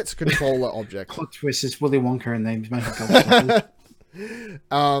 They've said it's a controller object. Plot twist is Willy Wonka and then he's making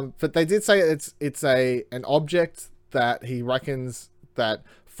but they did say it's an object that he reckons that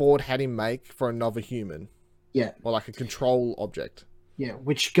Ford had him make for another human. Yeah. Or like a control object. Yeah,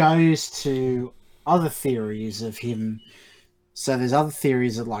 which goes to other theories of him. So there's other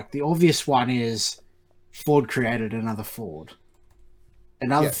theories that, like, the obvious one is Ford created another Ford.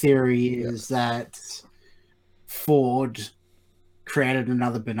 Another theory is that Ford created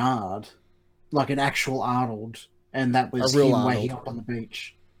another Bernard, like an actual Arnold, and that was him waking up on the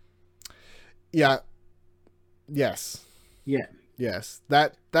beach. Yeah. Yes. Yeah. Yes.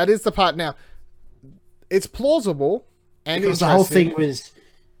 That is the part. Now, it's plausible, and because the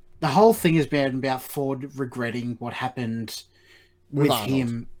whole thing has been about Ford regretting what happened with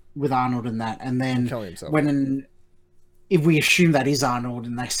him, with Arnold and that, and then if we assume that is Arnold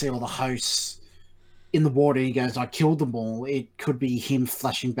and they see all the hosts in the water, he goes, I killed them all. It could be him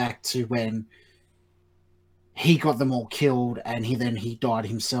flashing back to when he got them all killed and he died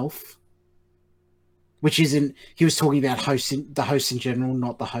himself. Which isn't, he was talking about the hosts in general,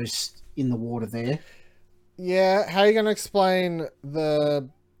 not the host in the water there. Yeah, how are you going to explain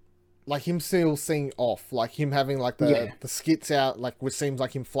him still seeing off, like him having like the skits out, like which seems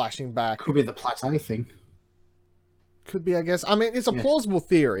like him flashing back? Could be the plateau thing. Could be, I guess. I mean, it's a plausible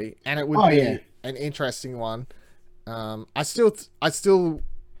theory, and it would be an interesting one. I still,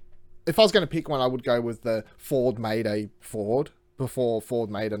 if I was going to pick one, I would go with the Ford made a Ford before Ford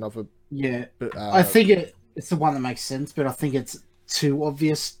made another. Yeah, I think it's the one that makes sense, but I think it's too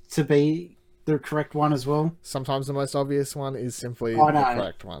obvious to be the correct one as well. Sometimes the most obvious one is simply the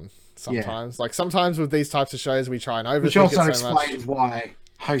correct one. Sometimes with these types of shows, we try and overthink it so much. Which also explains why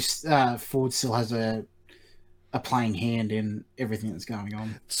Ford still has a playing hand in everything that's going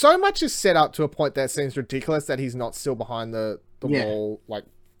on. So much is set up to a point that seems ridiculous that he's not still behind the wall, like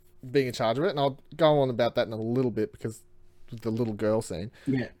being in charge of it. And I'll go on about that in a little bit because the little girl scene.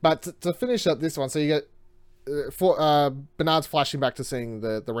 Yeah. But to finish up this one, so you get Bernard's flashing back to seeing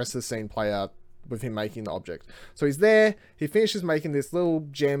the rest of the scene play out with him making the object. So he's there. He finishes making this little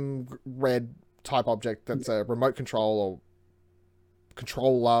gem red type object that's a remote control or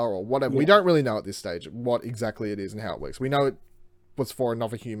controller or whatever. We don't really know at this stage what exactly it is and how it works. We know it was for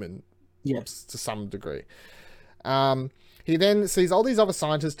another human to some degree. He then sees all these other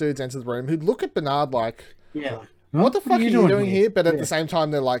scientist dudes enter the room who look at Bernard like, what the fuck are you doing here? But at the same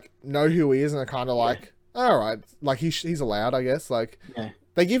time, they're like, know who he is, and they're kind of like, all right, like he's allowed, I guess. Like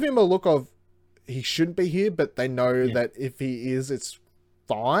they give him a look of he shouldn't be here, but they know that if he is, it's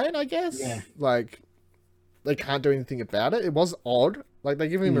fine, I guess. Yeah. Like they can't do anything about it. It was odd. Like they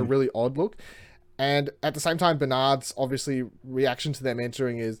give him a really odd look. And at the same time, Bernard's obviously reaction to them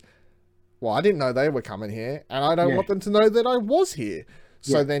entering is, well, I didn't know they were coming here, and I don't want them to know that I was here.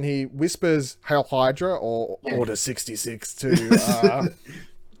 So then he whispers Hail Hydra or Order 66 to the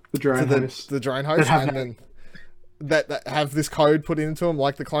drone host. The drone host, and then that have this code put into them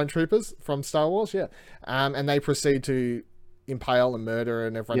like the clone troopers from Star Wars, and they proceed to impale and murder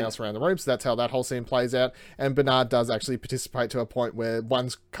and everyone else around the room. So that's how that whole scene plays out. And Bernard does actually participate to a point where one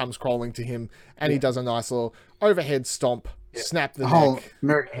comes crawling to him and he does a nice little overhead stomp, snap the whole neck.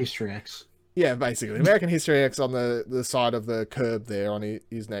 American History X. Yeah, basically. American History X on the side of the curb there on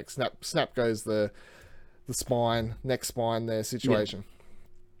his neck. Snap goes the spine, neck spine there situation.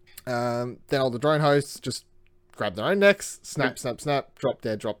 Then all the drone hosts just grab their own necks, snap, drop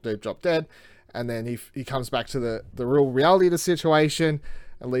dead. And then he comes back to the real reality of the situation.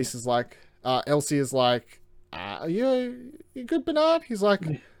 And Lisa's like, Elsie is like, you good, Bernard? He's like,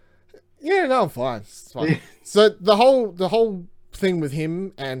 yeah, no, I'm fine. It's fine. So the whole thing with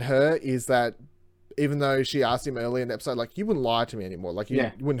him and her is that even though she asked him early in the episode, like, you wouldn't lie to me anymore. Like, you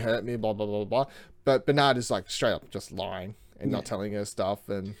wouldn't hurt me, blah, blah, blah, blah. But Bernard is like straight up just lying and not telling her stuff.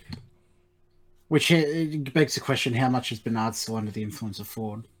 And which it begs the question, how much is Bernard still under the influence of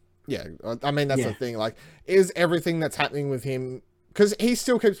Ford? Yeah, I mean, that's the thing. Like, is everything that's happening with him... Because he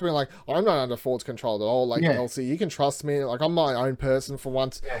still keeps being like, I'm not under Ford's control at all. Like, Elsie, you can trust me. Like, I'm my own person for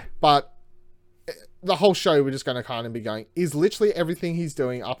once. Yeah. But the whole show, we're just going to kind of be going, is literally everything he's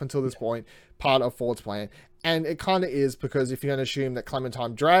doing up until this point part of Ford's plan? And it kind of is, because if you're going to assume that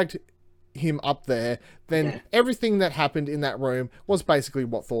Clementine dragged him up there, then everything that happened in that room was basically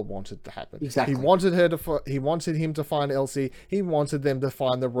what Thor wanted to happen. Exactly. He wanted him to find Elsie. He wanted them to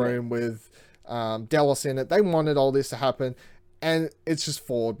find the room with Delos in it. They wanted all this to happen, and it's just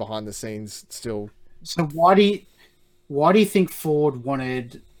Ford behind the scenes still. So why do you think Ford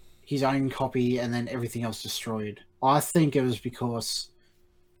wanted his own copy and then everything else destroyed? I think it was because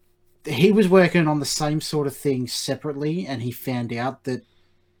he was working on the same sort of thing separately, and he found out that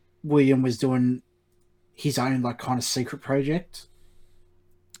William was doing his own, like, kind of secret project.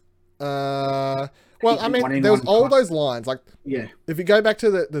 Well, I mean, there was all those lines. Like, if you go back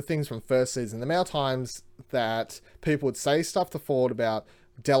to the things from first season, the amount of times that people would say stuff to Ford about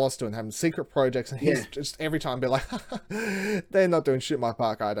Delos doing having secret projects, and he's just every time be like, they're not doing shit in my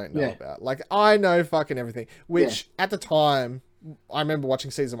park I don't know about. Like, I know fucking everything. Which, at the time, I remember watching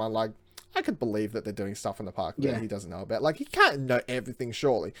season 1, like, I could believe that they're doing stuff in the park that he doesn't know about. Like, he can't know everything,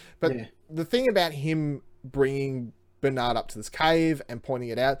 surely. But the thing about him bringing Bernard up to this cave and pointing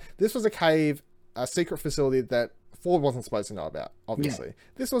it out, this was a cave, a secret facility that Ford wasn't supposed to know about, obviously.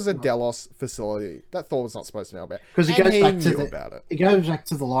 This was a Delos facility that Thor was not supposed to know about. Because it goes back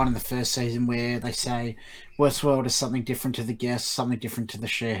to the line in the first season where they say Westworld is something different to the guests, something different to the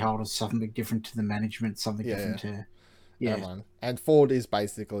shareholders, something different to the management, something different to... Everyone. And Ford is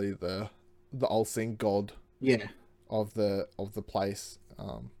basically the all-seeing god of the place.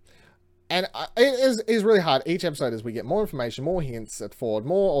 And it is really hard each episode as we get more information, more hints at Ford,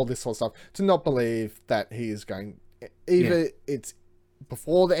 more all this sort of stuff, to not believe that he is going, either it's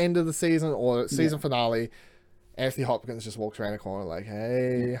before the end of the season or season finale, Anthony Hopkins just walks around the corner like,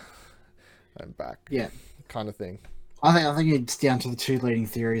 hey, I'm back. Yeah. Kind of thing. I think it's down to the two leading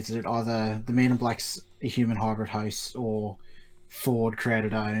theories, that either the Man in Black's a human hybrid host or Ford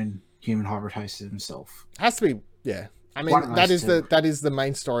created our own human hybrid host himself. Has to be, yeah. I mean, that is the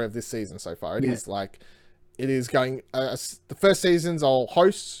main story of this season so far. It is like, it is going, the first season's all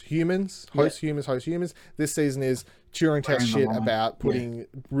host humans. This season is Turing test shit about putting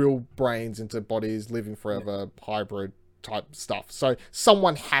real brains into bodies, living forever, hybrid type stuff. So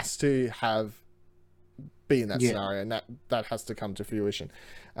someone has to be in that scenario, and that has to come to fruition.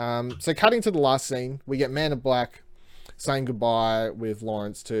 So cutting to the last scene, we get Man in Black saying goodbye with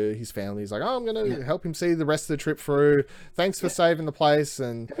Lawrence to his family. He's like, oh, I'm going to help him see the rest of the trip through. Thanks for saving the place.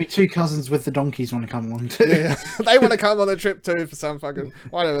 And maybe two cousins with the donkeys want to come along too. They want to come on the trip too for some fucking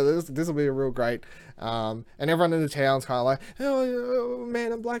whatever. This will be a real great. And everyone in the town's kind of like, oh,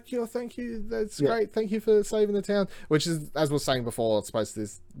 Man in Black, thank you. That's great. Thank you for saving the town. Which is, as we were saying before, it's supposed to be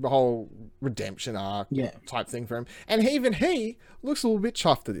the whole redemption arc type thing for him. And he looks a little bit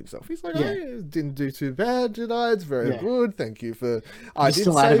chuffed at himself. He's like, I didn't do too bad, did I? It's very good. Thank you for... He's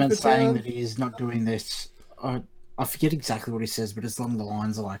still adamant saying that he is not doing this. I forget exactly what he says, but it's along the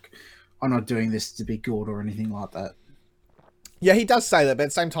lines of like, I'm not doing this to be good or anything like that. Yeah, he does say that, but at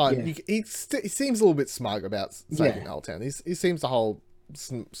the same time, he seems a little bit smug about saving Old Town. He seems the whole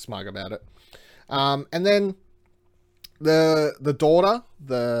smug about it. And then the daughter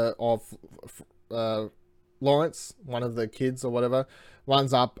of Lawrence, one of the kids or whatever,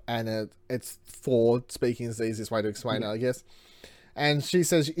 runs up, and it's Ford speaking is the easiest way to explain it, I guess. And she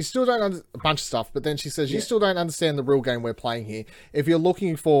says, you still don't a bunch of stuff, but then she says, you still don't understand the real game we're playing here. If you're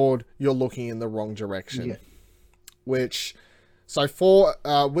looking forward, you're looking in the wrong direction. Yeah. Which, so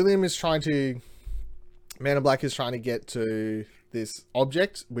William is trying to, Man in Black is trying to get to this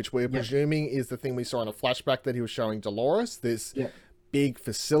object, which we're presuming is the thing we saw in a flashback that he was showing Dolores. This big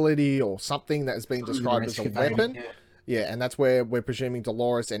facility or something that has been described as a weapon. Yeah, and that's where we're presuming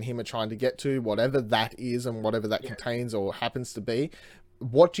Dolores and him are trying to get to, whatever that is and whatever that contains or happens to be.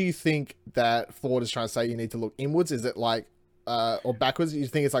 What do you think that Ford is trying to say you need to look inwards? Is it like, or backwards? Do you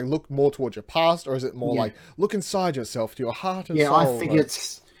think it's like look more towards your past, or is it more like look inside yourself to your heart and soul? I think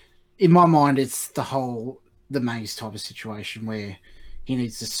it's, in my mind, it's the Maze type of situation where he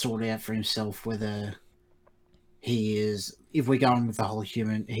needs to sort out for himself whether he is, if we're going with the whole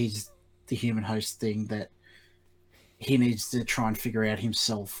he's the human host thing, that he needs to try and figure out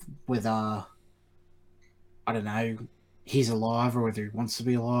himself whether, I don't know, he's alive or whether he wants to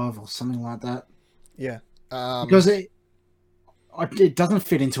be alive or something like that. Yeah. Because it doesn't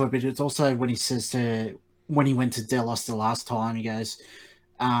fit into it, but it's also when he says when he went to Delos the last time, he goes,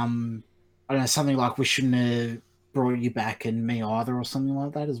 I don't know, something like, we shouldn't have brought you back and me either, or something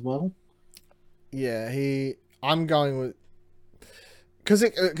like that as well. Yeah, I'm going with, because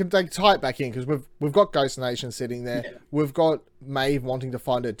they tie it back in, because we've got Ghost Nation sitting there. Yeah. We've got Maeve wanting to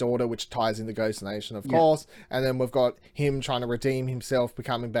find her daughter, which ties into Ghost Nation, of course. And then we've got him trying to redeem himself,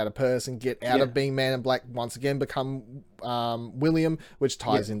 become a better person, get out of being Man in Black once again, become William, which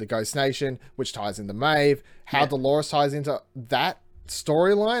ties into Ghost Nation, which ties into Maeve. How Dolores ties into that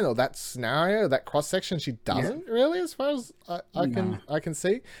storyline or that scenario, that cross section, she doesn't really, as far as I can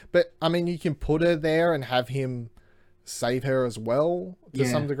see. But I mean, you can put her there and have him save her as well to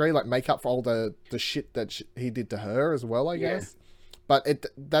some degree, like make up for all the shit that he did to her as well, I guess. But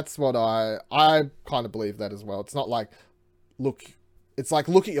that's what I kind of believe that as well. It's not like look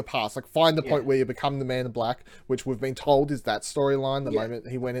at your past, like find the point where you become the Man in Black, which we've been told is that storyline, the moment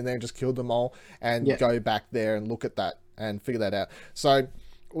he went in there and just killed them all, and go back there and look at that and figure that out. So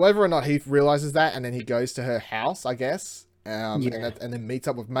whether or not he realizes that, and then he goes to her house, I guess, and then meets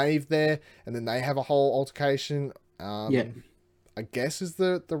up with Maeve there, and then they have a whole altercation. I guess is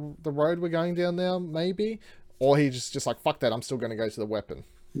the road we're going down now, maybe, or he just like, fuck that, I'm still going to go to the weapon.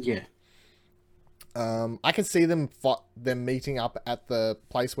 I can see them meeting up at the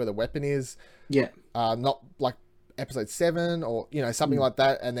place where the weapon is. Not like episode 7 or something like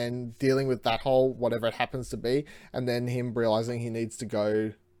that, and then dealing with that whole whatever it happens to be, and then him realizing he needs to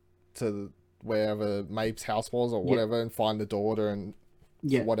go to wherever Maeve's house was or whatever and find the daughter, and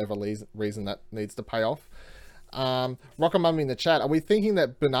for whatever reason that needs to pay off. Rocker Mummy in the chat, are we thinking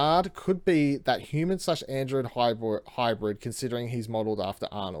that Bernard could be that human/android hybrid, considering he's modeled after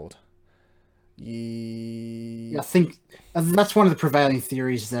Arnold? I think that's one of the prevailing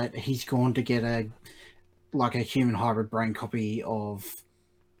theories, that he's going to get a human hybrid brain copy of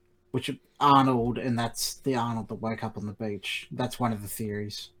Arnold, and that's the Arnold that woke up on the beach. That's one of the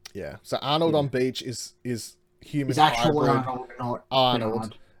theories. Yeah. So Arnold on beach is human. It's actual Arnold, not Arnold.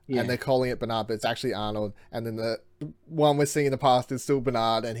 Bernard. And they're calling it Bernard, but it's actually Arnold. And then the one we're seeing in the past is still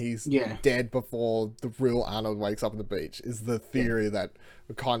Bernard, and he's dead before the real Arnold wakes up on the beach, is the theory that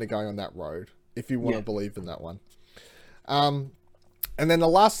we're kind of going on that road, if you want to believe in that one. And then the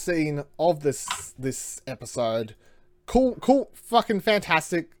last scene of this episode, cool, fucking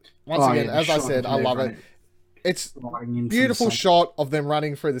fantastic. Once again, as I said, I love it. It's beautiful shot of them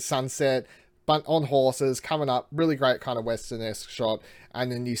running through the sunset, but on horses, coming up, really great kind of Western-esque shot.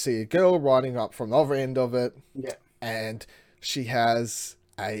 And then you see a girl riding up from the other end of it. And she has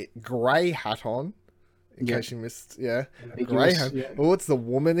a grey hat on, in case you missed, a grey hat. Oh, it's the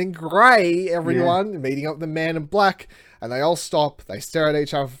woman in grey, everyone, meeting up the Man in Black. And they all stop, they stare at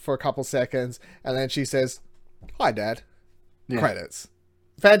each other for a couple seconds, and then she says, "Hi, Dad." Credits.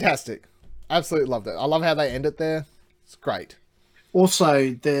 Fantastic. Absolutely loved it. I love how they end it there. It's great.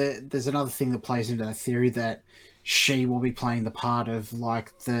 Also, there's another thing that plays into that theory, that she will be playing the part of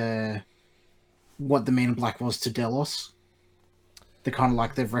what the Man in Black was to Delos. The kind of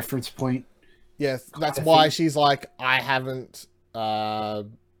like the reference point. Yes, that's why she's like,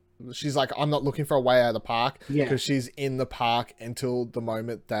 she's like, I'm not looking for a way out of the park, because she's in the park until the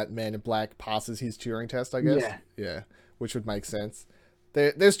moment that Man in Black passes his Turing test, I guess. Yeah, which would make sense.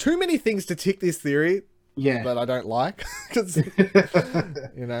 There's too many things to tick this theory. That I don't like, because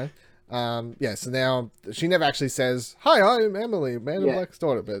so now she never actually says, "Hi, I'm Emily, Man in Black's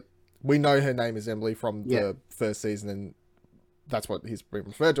daughter," but we know her name is Emily from the first season, and that's what he's been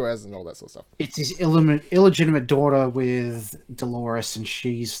referred to as, and all that sort of stuff. It's his illegitimate daughter with Dolores, and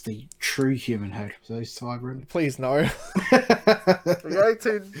she's the true human host hybrid. Please no.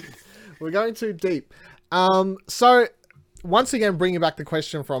 We're going too deep. So once again, bringing back the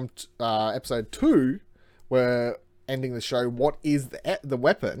question from episode 2. We're ending the show. What is the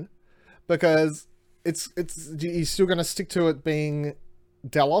weapon? Because you're still going to stick to it being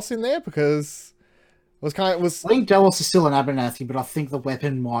Delos in there because it was. I think Delos is still an Abernathy, but I think the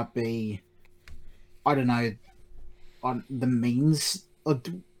weapon might be, I don't know, on the means.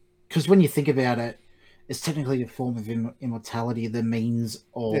 Because when you think about it, it's technically a form of immortality, the means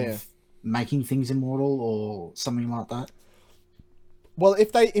of making things immortal or something like that. Well,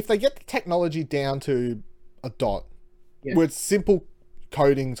 if they get the technology down to a dot with simple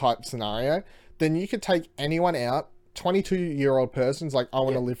coding type scenario, then you could take anyone out. 22-year-old person's like, I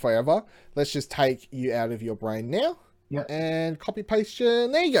want to live forever. Let's just take you out of your brain now. Yeah. And copy paste you.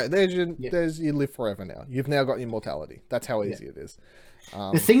 And there you go. There's you live forever now. You've now got immortality. That's how easy it is.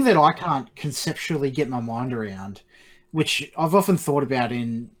 The thing that I can't conceptually get my mind around, which I've often thought about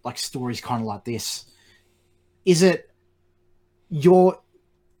in like stories kind of like this, is it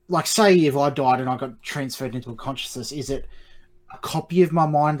like, say if I died and I got transferred into a consciousness, is it a copy of my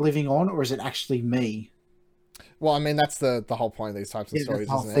mind living on, or is it actually me? Well, I mean, that's the whole point of these types of stories,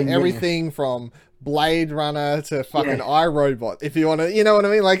 isn't thing, it? Everything from Blade Runner to fucking iRobot, if you want to, you know what I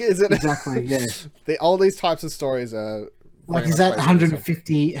mean? Like, is it... Exactly, yeah. All these types of stories are... Like, is that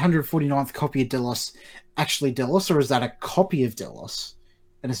 149th copy of Delos actually Delos, or is that a copy of Delos?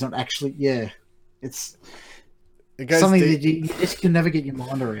 And it's not actually... Yeah. It's something that you just can never get your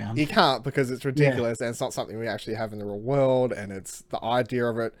mind around. You can't, because it's ridiculous, and it's not something we actually have in the real world, and it's the idea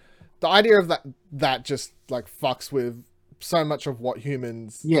of it... The idea of that just like fucks with so much of what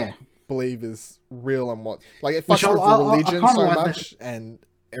humans believe is real and what like it fucks with religion so much and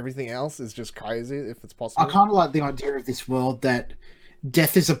everything else is just crazy if it's possible. I kind of like the idea of this world that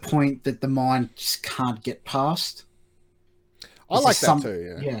death is a point that the mind just can't get past. I like that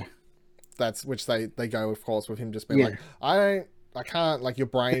too. Yeah. That's which they go of course with him just being like I can't like your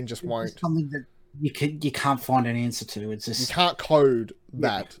brain just won't. Something that you can't find an answer to. It's just you can't code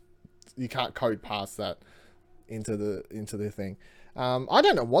that. You can't code past that into the thing. I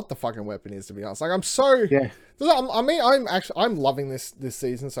don't know what the fucking weapon is, to be honest. Like, I'm so I'm loving this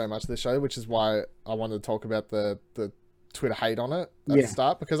season so much, this show, which is why I wanted to talk about the Twitter hate on it at the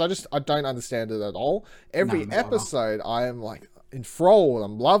start, because I don't understand it at all. Every episode I am like enthralled.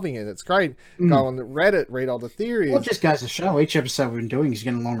 I'm loving it. It's great. Go on Reddit, read all the theories. Well, it just goes to show each episode we've been doing is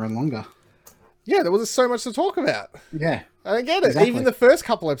getting longer and longer. Yeah, there was so much to talk about. Yeah. I don't get it. Exactly. Even the first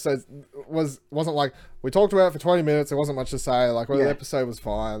couple episodes wasn't like, we talked about it for 20 minutes, there wasn't much to say, like, well, the episode was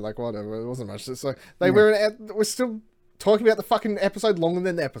fine, like, whatever, there wasn't much to say. We're still talking about the fucking episode longer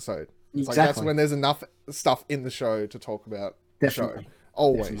than the episode. It's like, that's when there's enough stuff in the show to talk about the show.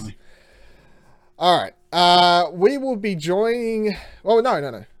 Always. Definitely. Alright, we will be joining... Oh,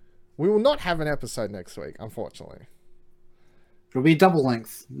 no. We will not have an episode next week, unfortunately. It'll be double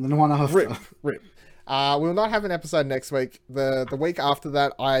length. The one after. Rip. We'll not have an episode next week. The week after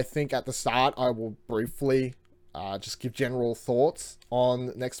that, I think at the start, I will briefly just give general thoughts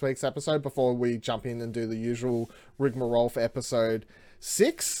on next week's episode before we jump in and do the usual rigmarole for episode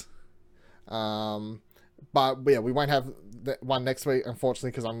 6. But yeah, we won't have one next week,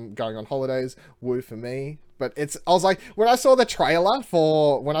 unfortunately, because I'm going on holidays. Woo for me. But I was like, when I saw the trailer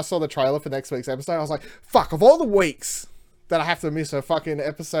for next week's episode, I was like, fuck, of all the weeks that I have to miss a fucking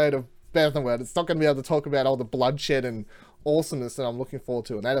episode of BevanWorld, it's not going to be able to talk about all the bloodshed and awesomeness that I'm looking forward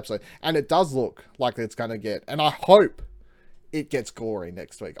to in that episode. And it does look like it's going to get, and I hope it gets gory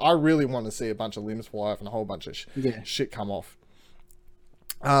next week. I really want to see a bunch of limbs fly off and a whole bunch of shit come off.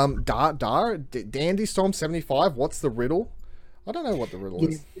 Dandy Storm 75, what's the riddle? I don't know what the riddle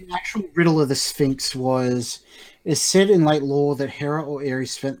is. The actual riddle of the Sphinx is said in late lore that Hera or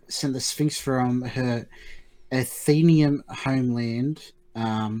Ares sent the Sphinx from her Athenian homeland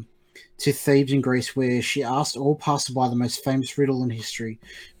to Thebes in Greece, where she asked all passerby the most famous riddle in history: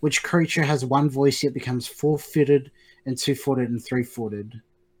 which creature has one voice yet becomes four-footed and two-footed and three-footed?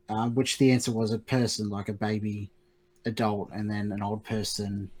 Which the answer was a person, like a baby, adult, and then an old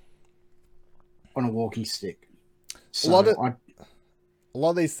person on a walking stick. So a lot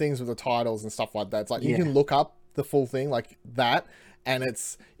of these things with the titles and stuff like that, it's like you can look up the full thing like that, and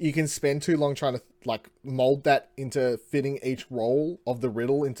you can spend too long trying to like mold that into fitting each role of the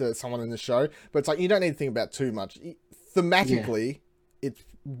riddle into someone in the show. But it's like you don't need to think about too much. Thematically, it's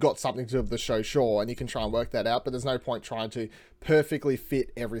got something to do with the show, sure, and you can try and work that out, but there's no point trying to perfectly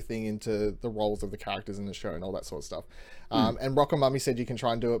fit everything into the roles of the characters in the show and all that sort of stuff. And Rocco Mummy said you can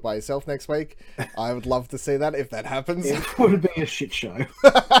try and do it by yourself next week. I would love to see that if that happens. It would be a shit show.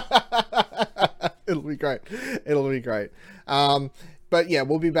 It'll be great. But yeah,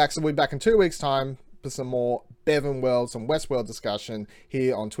 we'll be back. So we'll be back in 2 weeks' time for some more BevanWorld, some Westworld discussion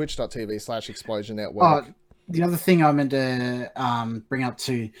here on twitch.tv/Explosion Network. The other thing I meant to bring up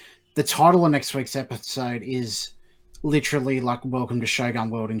too, the title of next week's episode is literally like "Welcome to Shogun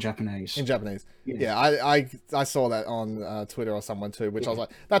World" in Japanese. Yeah, I saw that on Twitter or someone too, which I was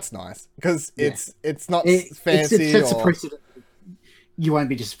like, that's nice because it's not fancy. It sets a precedent. You won't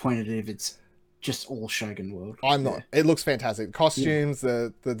be disappointed if it's just all Shogun World. I'm not. It looks fantastic. Costumes,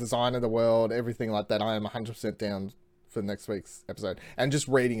 the design of the world, everything like that. I am 100% down for next week's episode. And just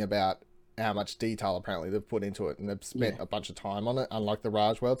reading about how much detail apparently they've put into it, and they've spent a bunch of time on it, unlike the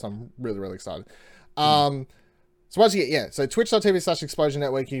Raj World. So I'm really, really excited. So once again, so twitch.tv/Explosion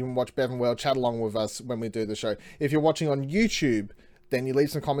Network, you can watch BevanWorld, chat along with us when we do the show. If you're watching on YouTube, then you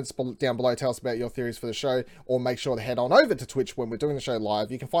leave some comments down below, tell us about your theories for the show, or make sure to head on over to Twitch when we're doing the show live.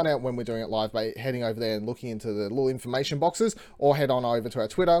 You can find out when we're doing it live by heading over there and looking into the little information boxes, or head on over to our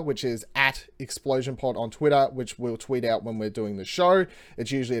Twitter, which is @ExplosionPod on Twitter, which we'll tweet out when we're doing the show.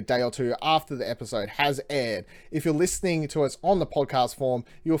 It's usually a day or two after the episode has aired. If you're listening to us on the podcast form,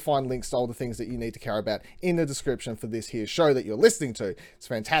 you'll find links to all the things that you need to care about in the description for this here show that you're listening to. It's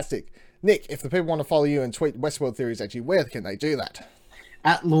fantastic. Nick, if the people want to follow you and tweet Westworld theories at you, where can they do that?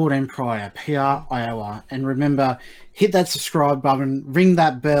 @Lord Empire, PRIOR. And remember, hit that subscribe button, ring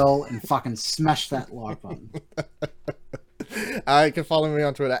that bell, and fucking smash that like button. You can follow me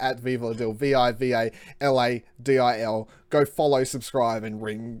on Twitter @VivaLadil, VivaLadil. Go follow, subscribe, and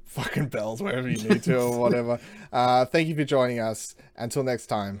ring fucking bells wherever you need to or whatever. Thank you for joining us. Until next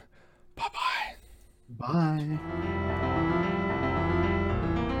time, bye-bye. Bye.